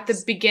 Last year. At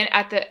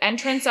the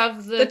entrance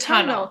of the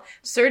tunnel.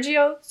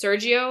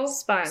 Sergio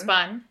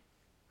spun.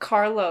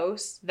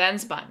 Carlos. Then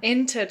spun.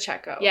 Into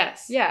Checo.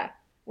 Yes. Yeah.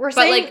 We're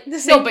saying like, the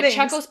same but things.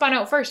 Checo spun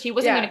out first. He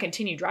wasn't going to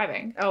continue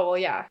driving. Oh, well,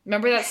 yeah.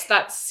 Remember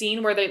that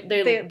scene where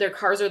their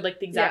cars are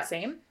like the exact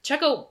same?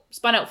 Checo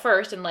spun out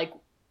first and like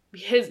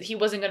he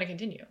wasn't going to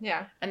continue.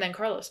 Yeah. And then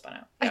Carlos spun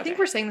out. I think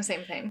we're saying the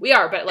same thing. We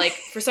are, but like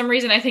for some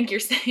reason I think you're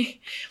saying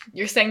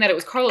that it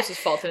was Carlos's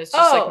fault and it's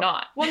just like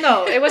not. Well,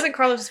 no, it wasn't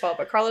Carlos's fault,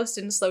 but Carlos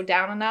didn't slow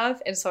down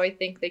enough, and so I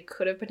think they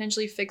could have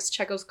potentially fixed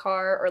Checo's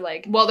car or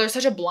like. Well, there's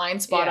such a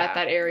blind spot at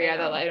that area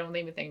that I don't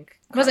even think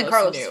it wasn't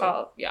Carlos's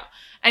fault. Yeah.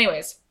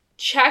 Anyways,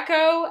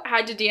 Checo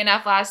had to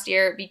DNF last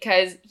year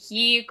because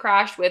he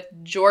crashed with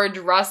George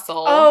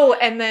Russell. Oh,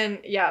 and then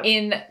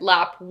in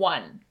lap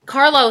 1.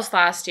 Carlos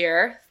last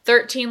year,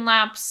 13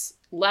 laps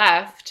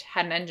left,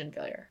 had an engine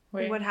failure.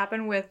 What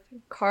happened with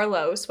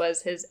Carlos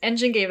was his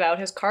engine gave out,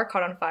 his car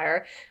caught on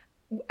fire.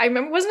 I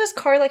remember, wasn't his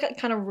car like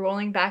kind of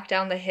rolling back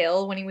down the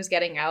hill when he was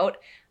getting out?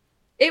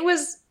 It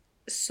was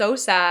so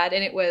sad,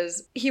 and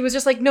he was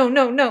just like, no,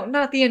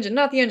 not the engine.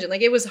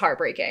 Like, it was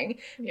heartbreaking.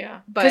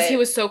 Yeah. Because he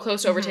was so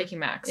close to overtaking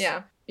Max.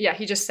 Yeah. Yeah,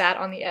 he just sat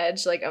on the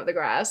edge, like, of the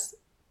grass.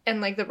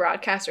 And, like, the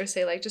broadcasters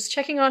say, like, just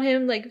checking on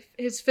him, like,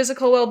 his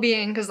physical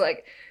well-being, because,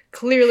 like,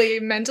 clearly,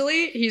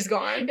 mentally, he's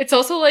gone. It's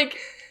also, like,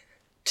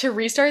 to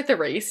restart the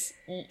race,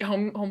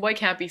 homeboy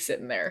can't be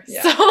sitting there.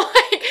 Yeah. So,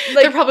 like,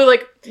 they're probably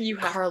like,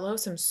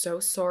 Carlos, I'm so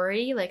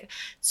sorry. Like,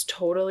 it's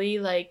totally,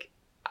 like,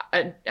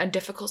 a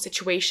difficult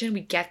situation.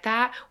 We get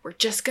that. We're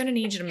just gonna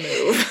need you to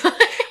move.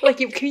 Like,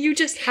 can you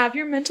just have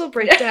your mental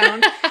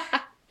breakdown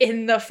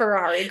in the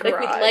Ferrari garage?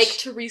 Like, we'd like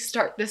to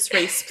restart this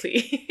race,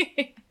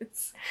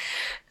 please.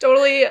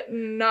 Totally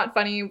not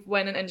funny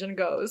when an engine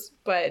goes,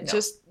 but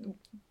just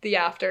the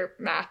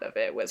aftermath of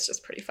it was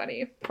just pretty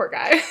funny. Poor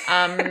guy.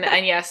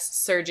 And yes,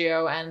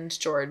 Sergio and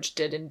George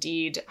did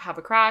indeed have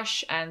a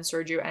crash, and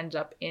Sergio ended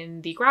up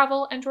in the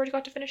gravel, and George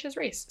got to finish his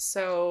race.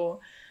 So,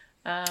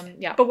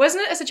 yeah. But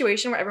wasn't it a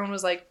situation where everyone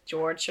was like,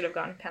 George should have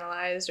gotten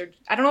penalized? Or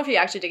I don't know if he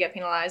actually did get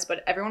penalized,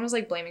 but everyone was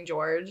like blaming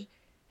George.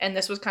 And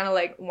this was kind of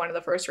like one of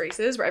the first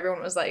races where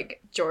everyone was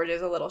like, George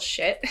is a little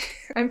shit.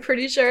 I'm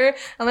pretty sure.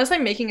 Unless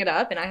I'm making it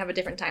up and I have a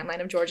different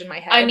timeline of George in my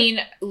head. I mean,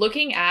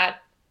 looking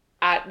at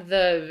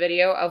the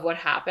video of what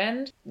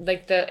happened,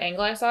 like the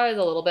angle I saw is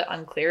a little bit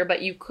unclear,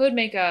 but you could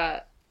make an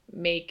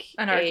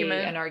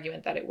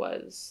argument that it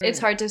was. It's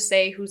hard to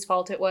say whose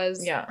fault it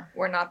was. Yeah.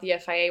 We're not the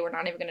FIA. We're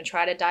not even going to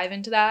try to dive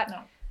into that.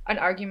 No. An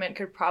argument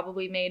could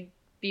probably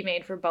be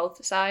made for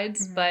both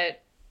sides,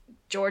 but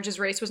George's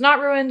race was not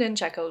ruined and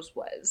Checo's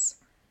was.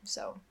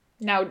 So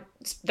now,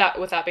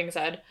 with that being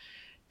said,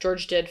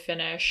 George did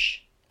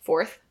finish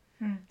 4th.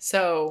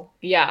 So,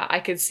 yeah,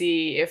 I could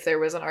see if there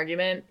was an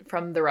argument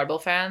from the Red Bull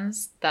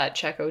fans that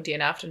Checo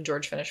DNF'd and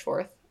George finished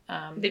 4th.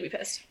 They'd be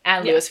pissed.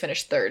 And Lewis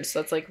finished 3rd, so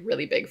that's, like,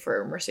 really big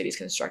for Mercedes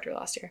constructor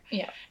last year.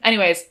 Yeah.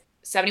 Anyways,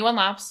 71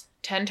 laps,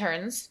 10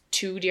 turns,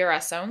 2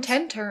 DRS zones.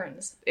 10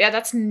 turns? Yeah,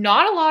 that's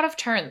not a lot of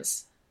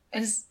turns.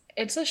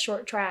 It's a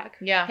short track.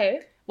 Yeah. Hey?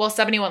 Well,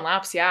 71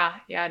 laps, yeah.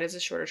 Yeah, it is a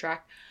shorter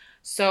track.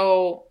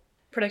 So...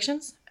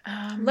 Predictions?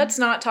 Let's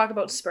not talk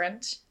about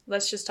sprint.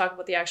 Let's just talk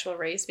about the actual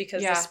race,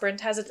 because the sprint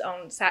has its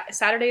own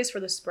Saturdays for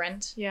the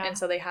sprint. Yeah. And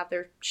so they have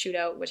their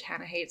shootout, which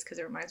Hannah hates because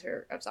it reminds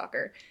her of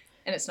soccer.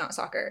 And it's not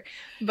soccer.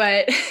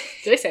 But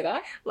did I say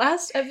that?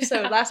 Last time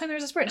there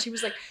was a sprint, she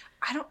was like,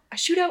 a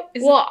shootout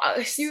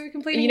is you were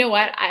complaining. You know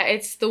what?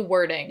 It's the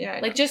wording. Yeah.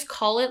 Like, just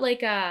call it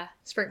like a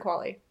sprint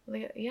quali.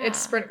 Yeah. It's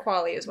sprint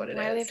quali is what it is.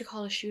 Why do they have to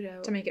call it a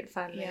shootout? To make it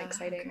fun and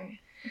exciting. Okay.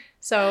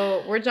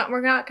 So we're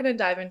not going to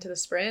dive into the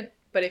sprint,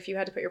 but if you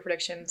had to put your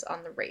predictions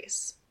on the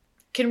race.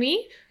 Can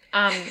we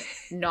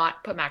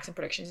not put Max in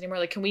predictions anymore?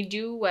 Like, can we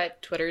do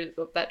what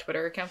that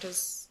Twitter account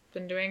has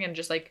been doing and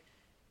just like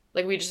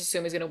we just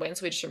assume he's going to win,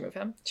 so we just remove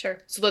him? Sure.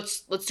 So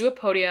let's do a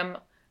podium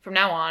from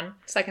now on.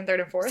 2nd,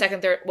 3rd, and 4th?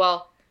 2nd, 3rd,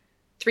 well,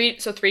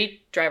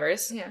 3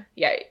 drivers. Yeah.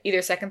 Yeah, either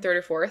 2nd,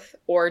 3rd, or 4th,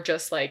 or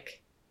just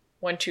like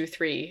 1, 2,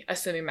 3,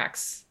 assuming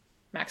Max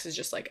is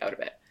just like out of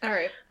it. All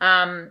right.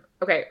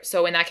 Okay,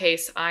 so in that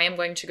case, I am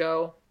going to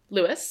go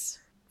Lewis,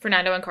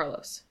 Fernando, and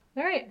Carlos.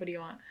 All right. What do you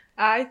want?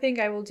 I think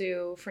I will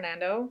do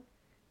Fernando,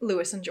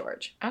 Lewis, and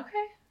George.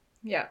 Okay.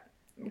 Yeah.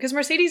 Because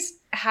Mercedes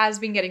has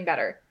been getting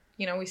better.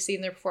 You know, we've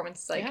seen their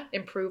performance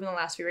improve in the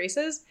last few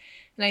races.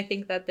 And I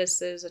think that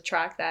this is a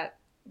track that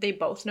they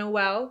both know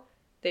well.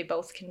 They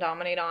both can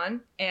dominate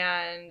on.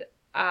 And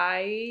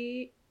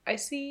I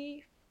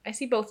see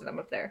both of them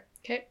up there.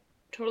 Okay.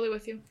 Totally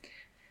with you.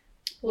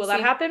 Will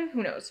that happen?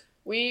 Who knows?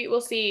 We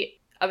will see.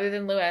 Other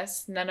than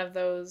Lewis, none of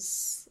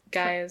those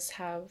guys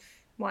have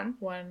won.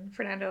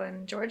 Fernando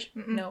and George?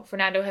 Mm-mm. No,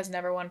 Fernando has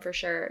never won for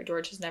sure.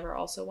 George has never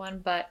also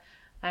won, but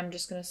I'm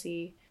just going to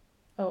see.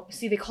 Oh,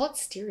 see, they call it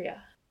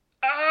Styria.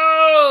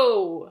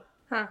 Oh!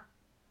 Huh.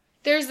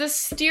 There's the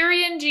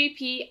Styrian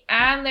GP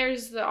and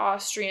there's the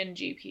Austrian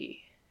GP.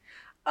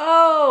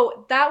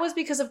 Oh, that was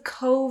because of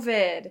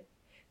COVID.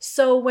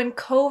 So when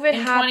COVID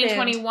happened... In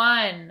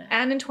 2021.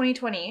 And in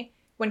 2020,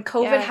 when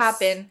COVID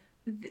happened,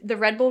 the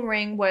Red Bull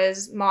Ring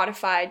was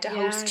modified to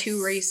host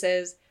 2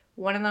 races.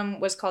 One of them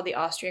was called the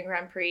Austrian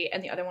Grand Prix,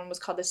 and the other one was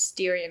called the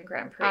Styrian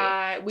Grand Prix.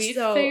 We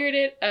figured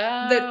it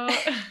out.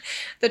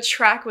 The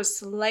track was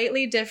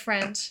slightly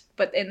different,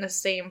 but in the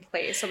same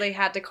place, so they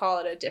had to call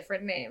it a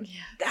different name. Yeah.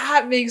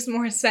 That makes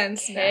more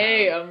sense now.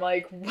 Hey, I'm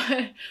like,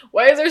 what?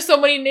 Why is there so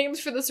many names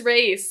for this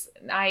race?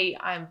 I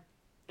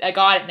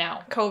got it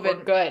now. COVID.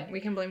 We're good. We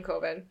can blame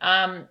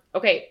COVID.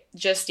 Okay,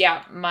 just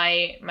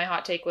my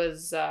hot take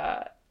was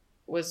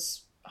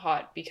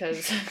hot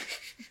because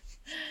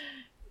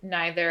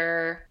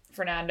neither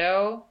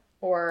Fernando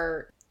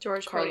or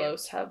George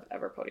Carlos have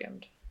ever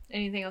podiumed.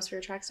 Anything else for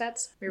your track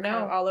stats? We were kind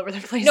of all over the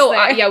place. No,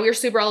 we were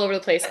super all over the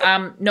place.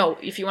 No,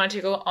 if you wanted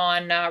to go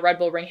on Red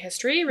Bull Ring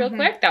history real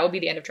quick, that would be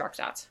the end of track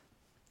stats.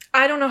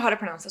 I don't know how to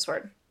pronounce this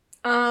word.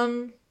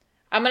 I'm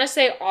gonna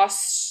say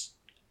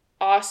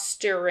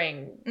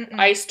Osterring.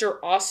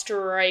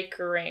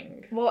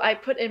 Osterreichring. Well, I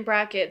put in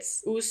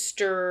brackets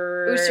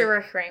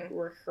Österreichring.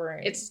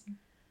 It's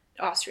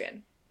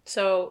Austrian.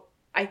 So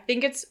I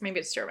think maybe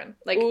it's German.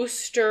 Like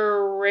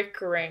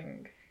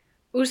Österreichring.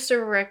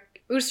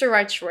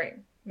 Österreichring.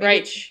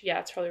 Right. Yeah,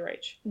 it's probably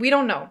right. We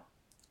don't know.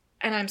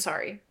 And I'm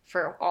sorry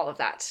for all of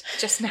that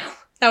just now.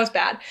 That was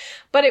bad.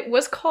 But it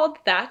was called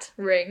that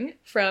ring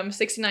from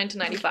 69 to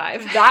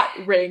 95. That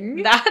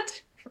ring?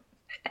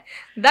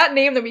 That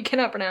name that we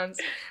cannot pronounce.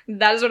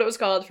 That is what it was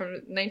called from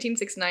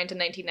 1969 to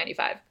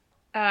 1995.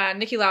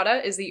 Niki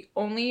Lauda is the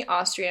only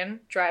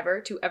Austrian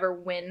driver to ever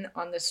win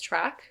on this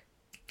track.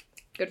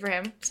 Good for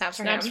him. Snaps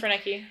for him. Snaps for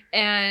Niki.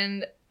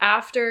 And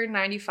after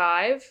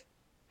 95...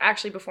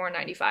 Actually, before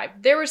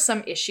 95, there were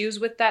some issues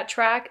with that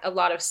track, a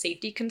lot of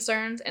safety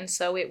concerns, and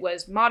so it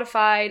was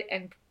modified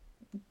and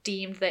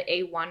deemed the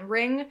A1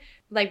 ring.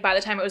 Like, by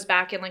the time it was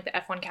back in, like, the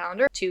F1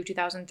 calendar to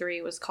 2003,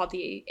 it was called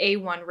the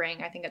A1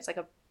 ring. I think it's, like,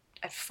 a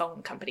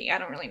phone company. I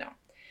don't really know.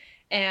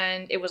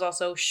 And it was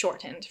also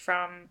shortened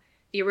from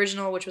the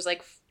original, which was,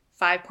 like,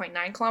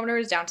 5.9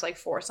 kilometers down to, like,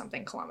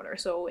 4-something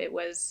kilometers. So it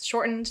was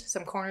shortened.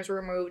 Some corners were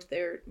removed.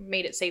 They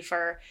made it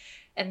safer.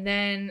 And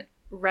then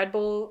Red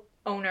Bull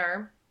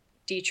owner...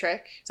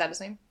 Dietrich, is that his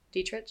name?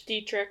 Dietrich.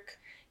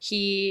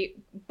 He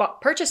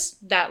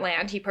purchased that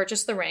land. He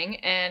purchased the ring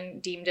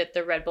and deemed it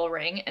the Red Bull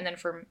Ring. And then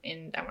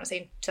I want to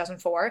say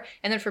 2004.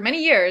 And then for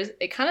many years,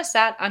 it kind of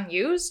sat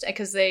unused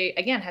because they,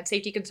 again, had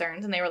safety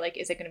concerns. And they were like,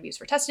 is it going to be used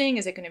for testing?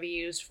 Is it going to be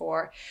used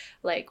for,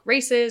 like,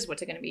 races?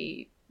 What's it going to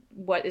be?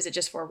 What is it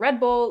just for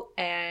Red Bull?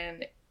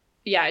 And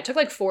yeah, it took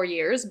like 4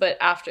 years. But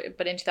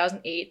in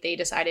 2008, they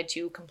decided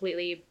to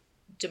completely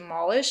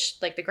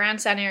demolished like the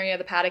grandstand area,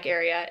 the paddock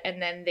area,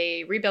 and then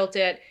they rebuilt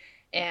it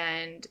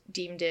and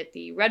deemed it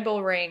the Red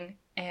Bull Ring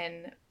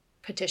and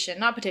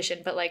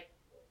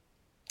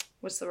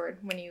what's the word?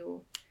 When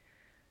you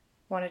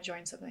want to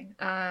join something.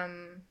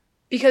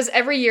 Because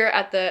every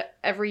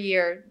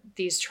year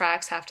these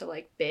tracks have to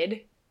like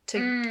bid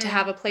to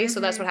have a place. So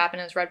that's what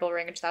happened is Red Bull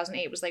Ring in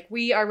 2008 was like,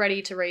 we are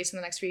ready to race in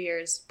the next few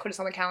years, put us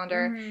on the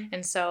calendar.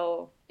 And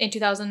so in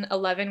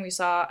 2011 we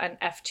saw an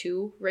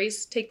F2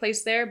 race take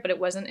place there, but it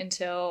wasn't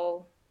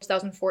until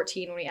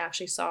 2014 when we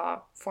actually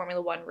saw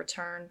Formula One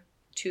return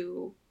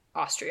to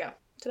Austria.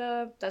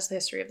 Ta-da! That's the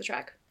history of the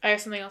track. I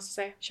have something else to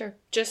say. Sure.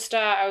 Just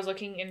I was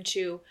looking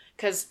into,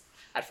 because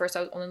at first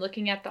I was only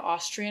looking at the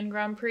Austrian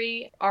Grand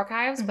Prix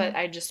archives, but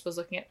I just was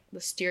looking at the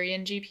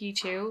Styrian GP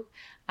too.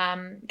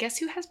 Guess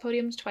who has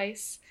podiums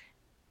twice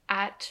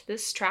at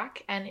this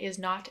track and is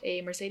not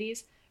a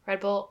Mercedes, Red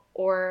Bull,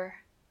 or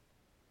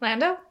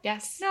Lando?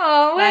 Yes.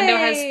 No way! Lando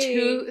has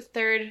 2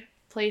 third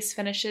place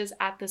finishes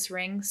at this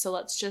ring, so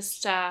let's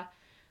just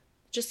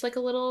like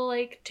a little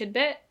like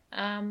tidbit.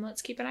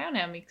 Let's keep an eye on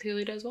him. He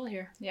clearly does well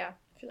here. Yeah.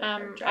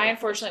 I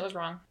unfortunately was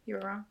wrong. You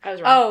were wrong? I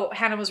was wrong. Oh,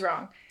 Hannah was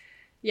wrong.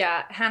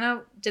 Yeah,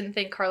 Hannah didn't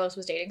think Carlos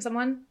was dating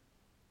someone.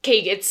 Okay,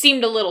 it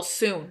seemed a little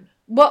soon.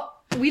 Well,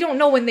 we don't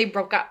know when they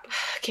broke up.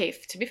 Okay,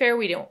 to be fair,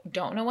 we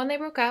don't know when they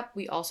broke up.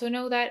 We also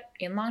know that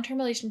in long-term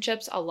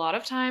relationships, a lot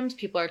of times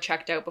people are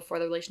checked out before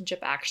the relationship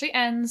actually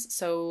ends.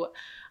 So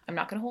I'm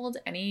not going to hold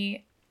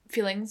any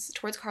feelings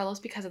towards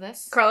Carlos because of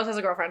this. Carlos has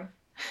a girlfriend.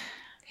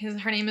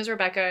 Her name is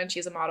Rebecca, and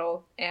she's a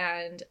model.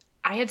 And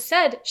I had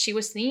said she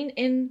was seen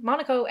in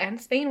Monaco and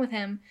Spain with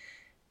him,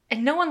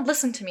 and no one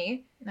listened to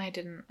me. I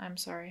didn't. I'm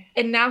sorry.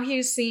 And now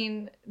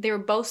they were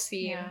both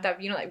seen,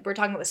 that, like, we're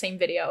talking about the same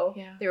video.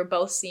 Yeah. They were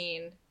both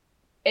seen.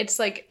 It's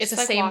like, it's the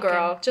like same walking.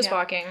 Girl, just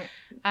walking.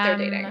 They're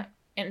dating.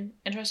 An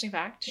interesting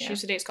fact, she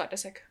used to date Scott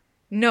Disick.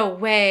 No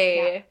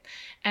way. Yeah.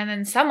 And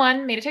then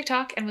someone made a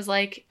TikTok and was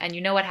like, and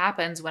you know what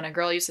happens when a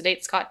girl used to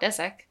date Scott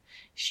Disick?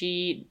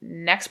 She,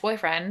 next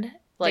boyfriend,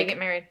 like,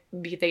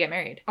 they get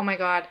married. Oh my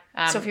God.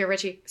 Sophia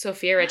Richie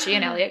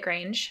and Elliot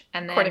Grange.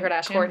 And then Kourtney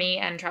Kardashian. Kourtney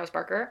and Travis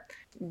Barker.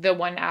 The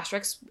one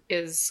asterisk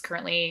is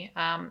currently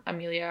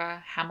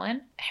Amelia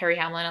Hamlin, Harry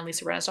Hamlin and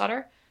Lisa Rinna's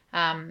daughter.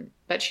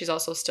 But she's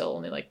also still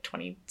only like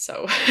 20,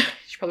 so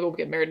she probably won't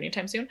get married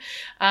anytime soon.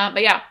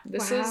 But yeah,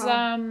 this is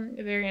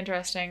very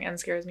interesting and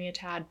scares me a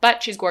tad.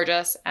 But she's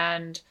gorgeous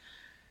and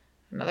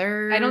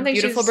another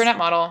beautiful brunette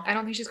model. I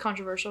don't think she's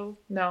controversial.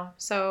 No.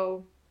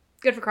 So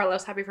good for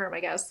Carlos. Happy for him, I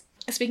guess.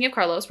 Speaking of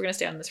Carlos, we're going to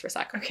stay on this for a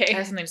sec. Okay. I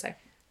have something to say.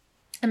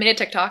 I made a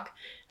TikTok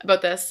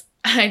about this.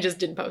 I just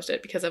didn't post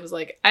it because I was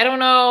like, I don't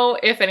know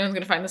if anyone's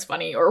going to find this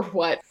funny or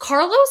what.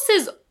 Carlos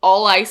is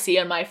all I see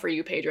on my For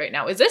You page right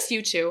now. Is this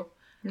you too?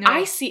 No.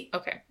 I see.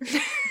 Okay.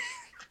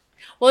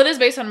 Well, it is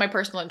based on my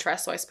personal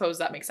interest, so I suppose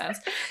that makes sense.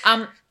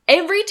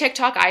 Every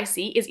TikTok I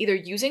see is either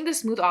using the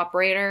Smooth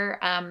Operator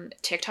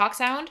TikTok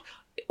sound,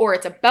 or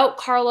it's about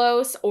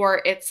Carlos,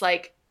 or it's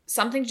like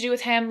something to do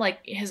with him. Like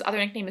his other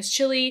nickname is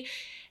Chili.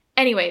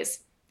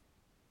 Anyways,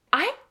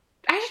 I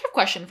just have a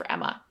question for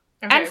Emma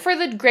and for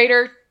the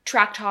greater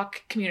Track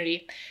Talk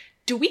community.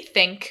 Do we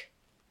think,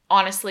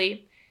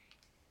 honestly,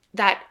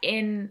 that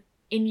in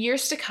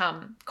years to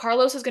come,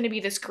 Carlos is going to be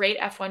this great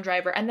F1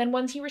 driver, and then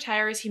once he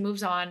retires, he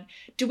moves on?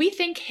 Do we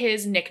think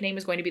his nickname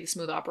is going to be the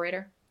Smooth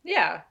Operator?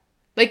 Yeah.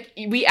 Like,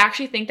 we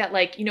actually think that,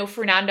 like, you know,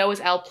 Fernando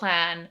is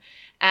Alpine,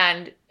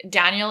 and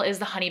Daniel is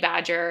the Honey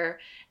Badger,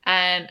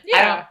 and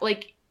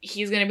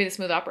he's going to be the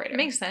Smooth Operator.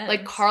 Makes sense.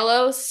 Like,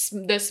 Carlos,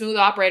 the Smooth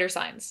Operator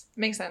signs.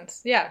 Makes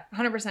sense. Yeah,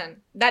 100%.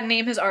 That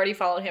name has already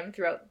followed him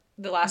throughout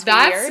the last few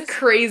years. That's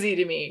crazy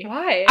to me.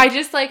 Why?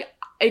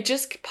 It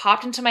just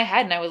popped into my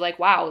head, and I was like,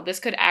 wow,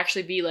 this could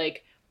actually be,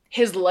 like,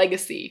 his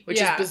legacy,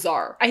 which is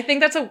bizarre. I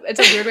think it's a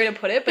weird way to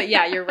put it, but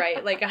yeah, you're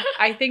right. Like,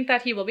 I think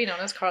that he will be known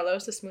as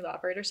Carlos, the Smooth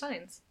Operator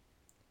signs.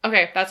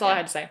 Okay, that's all I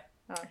had to say.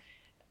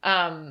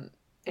 Oh.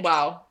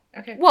 Wow.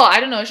 Okay. Well, I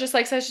don't know. It's just,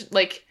 like, such,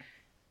 like,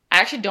 I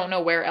actually don't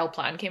know where El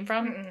Plan came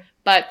from,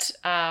 but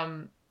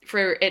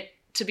for it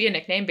to be a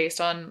nickname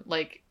based on,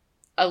 like,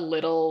 a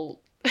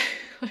little,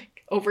 like,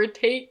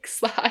 overtake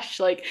 /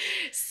 like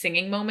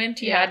singing moment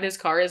he had in his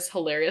car is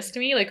hilarious to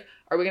me. Like,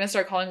 are we gonna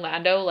start calling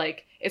Lando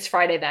like It's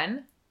Friday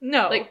Then?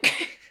 No.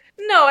 Like,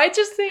 no, I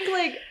just think,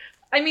 like,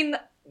 I mean,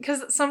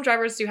 because some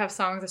drivers do have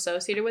songs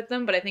associated with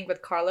them, but I think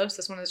with Carlos,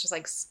 this one is just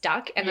like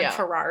stuck, and then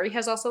Ferrari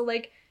has also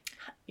like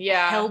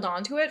held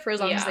on to it for as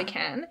long as they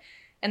can,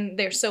 and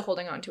they're still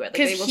holding on to it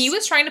because he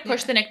was trying to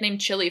push the nickname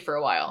Chili for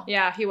a while.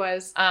 Yeah, he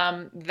was.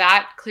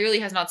 That clearly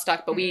has not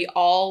stuck, but we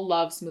all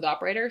love Smooth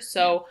Operator,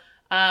 so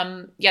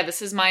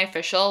this is my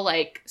official,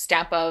 like,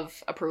 stamp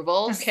of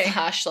approval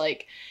 /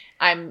 like,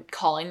 I'm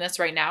calling this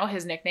right now.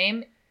 His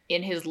nickname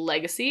in his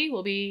legacy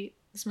will be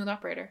the Smooth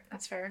Operator.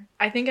 That's fair.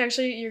 I think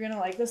actually you're gonna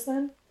like this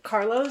then.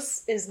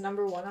 Carlos is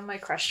number 1 on my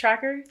crush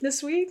tracker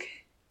this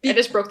week. I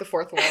just broke the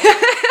 4th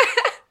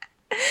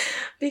wall.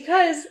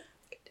 Because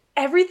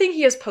everything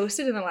he has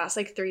posted in the last,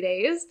 like, 3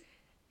 days,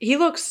 he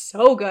looks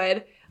so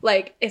good.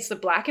 Like, it's the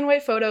black and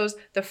white photos,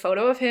 the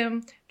photo of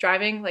him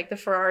driving, like, the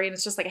Ferrari, and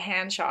it's just, like, a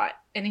hand shot.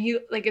 And he,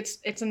 like,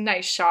 it's a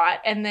nice shot.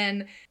 And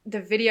then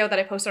the video that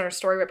I posted on our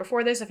story right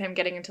before this of him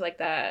getting into, like,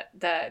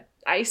 the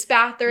ice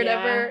bath or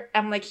whatever,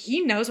 I'm like,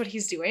 he knows what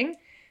he's doing.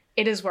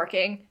 It is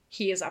working.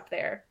 He is up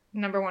there.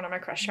 Number 1 on my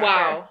crush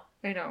tracker. Wow.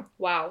 I know.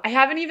 Wow. I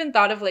haven't even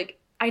thought of, like,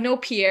 I know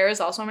Pierre is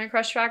also on my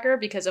crush tracker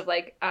because of,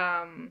 like,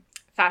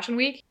 Fashion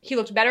Week. He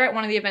looked better at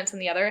one of the events than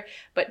the other,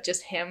 but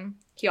just him,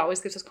 he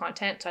always gives us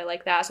content, so I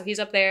like that. So he's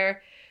up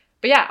there.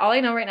 But yeah, all I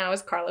know right now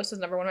is Carlos is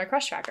number 1 on my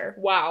crush tracker.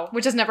 Wow.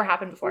 Which has never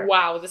happened before.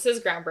 Wow, this is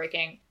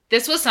groundbreaking.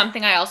 This was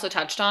something I also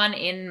touched on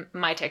in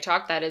my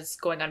TikTok that is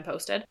going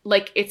unposted.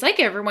 Like, it's like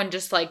everyone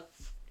just, like,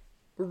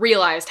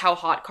 realized how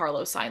hot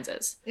Carlos Sainz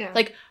is. Yeah.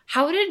 Like,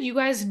 how did you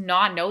guys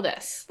not know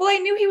this? Well, I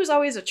knew he was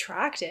always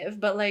attractive,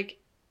 but, like,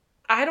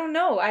 I don't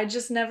know. I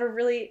just never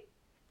really...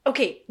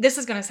 Okay, this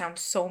is going to sound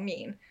so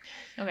mean.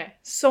 Okay.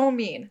 So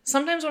mean.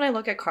 Sometimes when I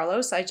look at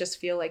Carlos, I just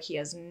feel like he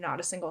has not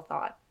a single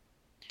thought.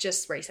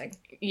 Just racing.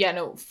 Yeah,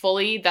 no,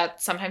 fully,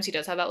 that sometimes he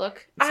does have that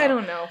look. So. I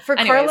don't know. For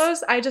anyways.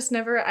 Carlos, I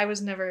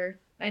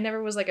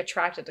never was, like,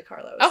 attracted to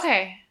Carlos.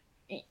 Okay.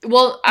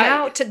 Well,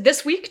 now,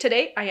 this week,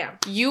 today, I am.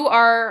 You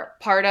are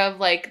part of,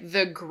 like,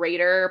 the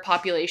greater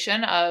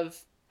population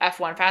of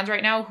F1 fans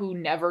right now who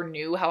never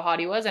knew how hot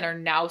he was and are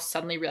now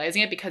suddenly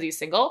realizing it because he's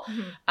single.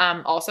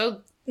 Mm-hmm.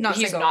 Also,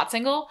 he's not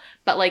single,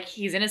 but, like,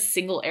 he's in a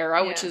single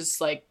era, which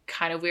is, like,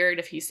 kind of weird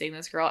if he's seeing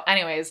this girl.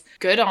 Anyways,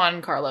 good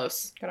on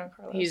Carlos. Good on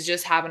Carlos. He's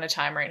just having a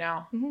time right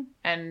now. Mm-hmm.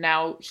 And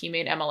now he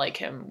made Emma like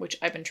him, which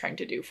I've been trying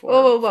to do for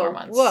 4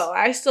 months. Whoa,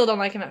 I still don't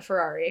like him at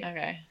Ferrari.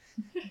 Okay.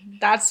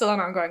 That's still an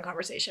ongoing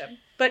conversation.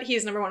 But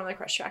he's number 1 on my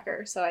crush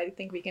tracker, so I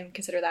think we can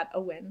consider that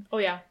a win. Oh,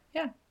 yeah.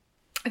 Yeah.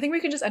 I think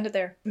we can just end it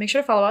there. Make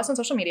sure to follow us on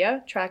social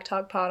media. Track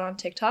Talk Pod on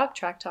TikTok,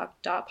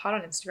 tracktalk.pod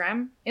on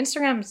Instagram.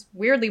 Instagram's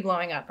weirdly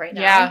blowing up right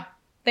now. Yeah.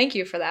 Thank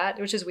you for that,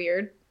 which is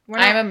weird.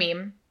 I'm a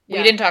meme. Yeah.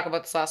 We didn't talk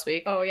about this last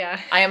week. Oh,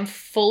 yeah. I am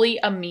fully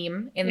a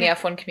meme in the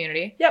F1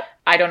 community. Yep.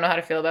 I don't know how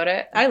to feel about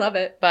it. I love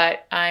it.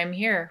 But I'm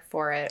here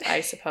for it,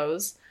 I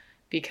suppose,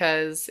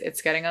 because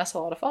it's getting us a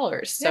lot of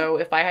followers. So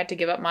if I had to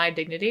give up my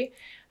dignity...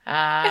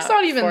 it's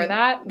not even for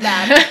that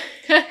bad.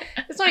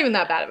 It's not even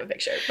that bad of a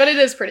picture, but it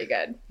is pretty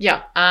good.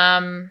 Yeah.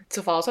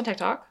 So follow us on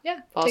TikTok. Yeah.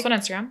 Follow us on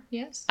Instagram.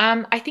 Yes.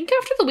 I think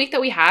after the week that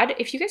we had,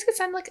 if you guys could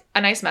send, like, a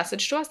nice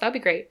message to us, that'd be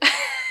great.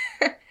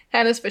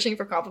 Hannah's fishing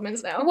for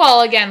compliments now.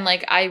 Well, again,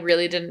 like, I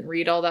really didn't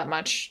read all that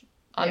much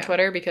on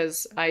Twitter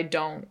because I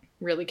don't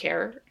really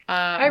care.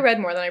 I read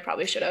more than I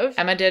probably should have.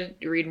 Emma did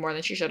read more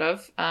than she should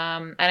have.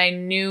 And I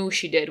knew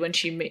she did when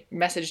she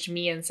messaged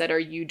me and said, "Are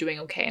you doing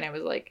okay?" And I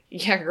was like,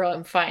 "Yeah, girl,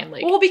 I'm fine."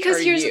 Like, well, because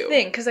here's the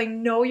thing. Because I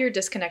know you're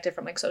disconnected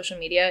from, like, social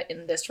media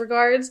in this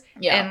regards.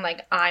 Yeah. And,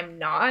 like, I'm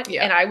not.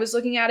 Yeah. And I was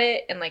looking at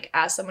it and, like,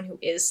 as someone who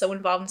is so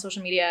involved in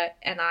social media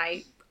and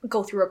I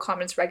go through her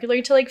comments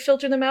regularly to, like,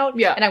 filter them out.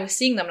 Yeah. And I was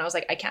seeing them and I was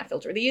like, I can't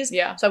filter these.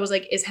 Yeah. So I was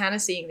like, is Hannah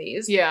seeing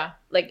these? Yeah.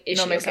 Like,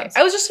 is she okay? Sense.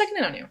 I was just checking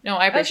in on you. No,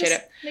 I appreciate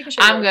it.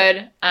 Sure I'm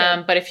good.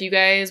 But if you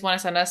guys want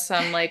to send us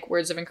some, like,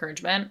 words of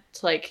encouragement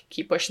to, like,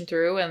 keep pushing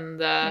through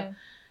and,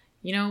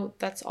 you know,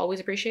 that's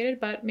always appreciated,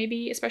 but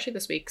maybe especially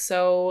this week.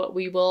 So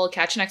we will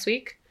catch you next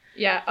week.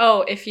 Yeah.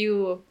 Oh, if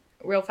you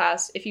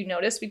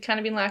notice, we've kind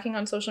of been lacking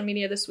on social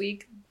media this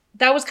week.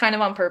 That was kind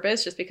of on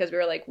purpose, just because we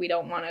were like, we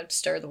don't want to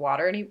stir the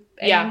water any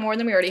more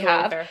than we already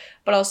have. Fair.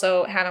 But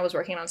also, Hannah was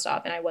working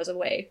nonstop and I was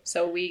away.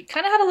 So we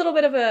kind of had a little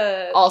bit of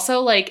a...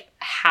 Also, like,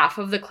 half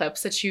of the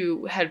clips that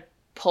you had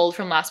pulled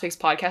from last week's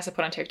podcast I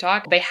put on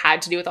TikTok, they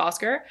had to do with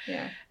Oscar.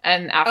 Yeah.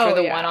 And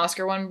after the one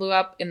Oscar one blew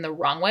up in the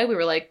wrong way, we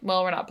were like,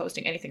 well, we're not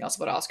posting anything else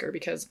about Oscar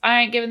because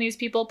I ain't giving these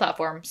people a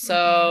platform. So...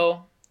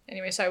 Mm-hmm.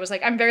 Anyway, so I was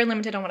like, I'm very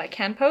limited on what I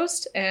can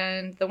post,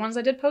 and the ones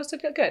I did post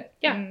did good.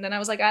 Yeah. And then I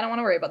was like, I don't want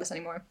to worry about this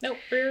anymore. Nope,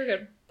 very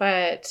good.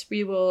 But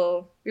you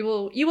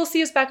will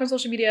see us back on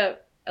social media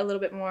a little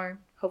bit more,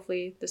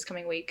 hopefully this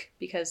coming week,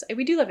 because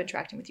we do love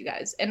interacting with you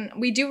guys. And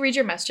we do read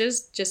your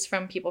messages just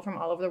from people from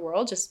all over the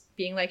world, just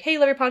being like, hey,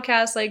 love your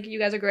podcast, like, you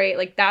guys are great.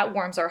 Like, that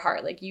warms our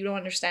heart. Like, you don't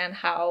understand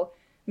how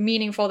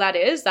meaningful that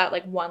is, that,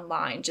 like, one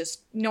line,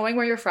 just knowing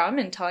where you're from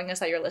and telling us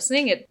that you're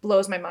listening, it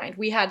blows my mind.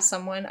 We had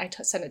someone,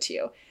 sent it to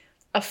you.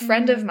 A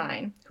friend of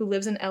mine who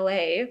lives in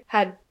LA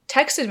had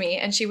texted me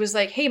and she was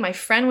like, hey, my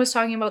friend was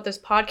talking about this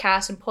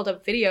podcast and pulled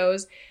up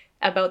videos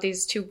about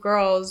these 2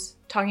 girls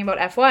talking about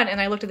F1.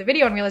 And I looked at the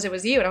video and realized it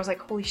was you. And I was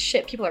like, holy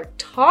shit, people are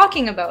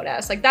talking about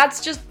us. Like,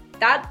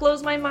 that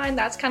blows my mind.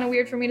 That's kind of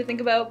weird for me to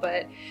think about.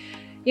 But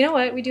you know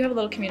what? We do have a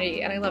little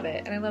community and I love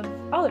it. And I love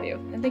all of you.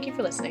 And thank you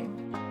for listening.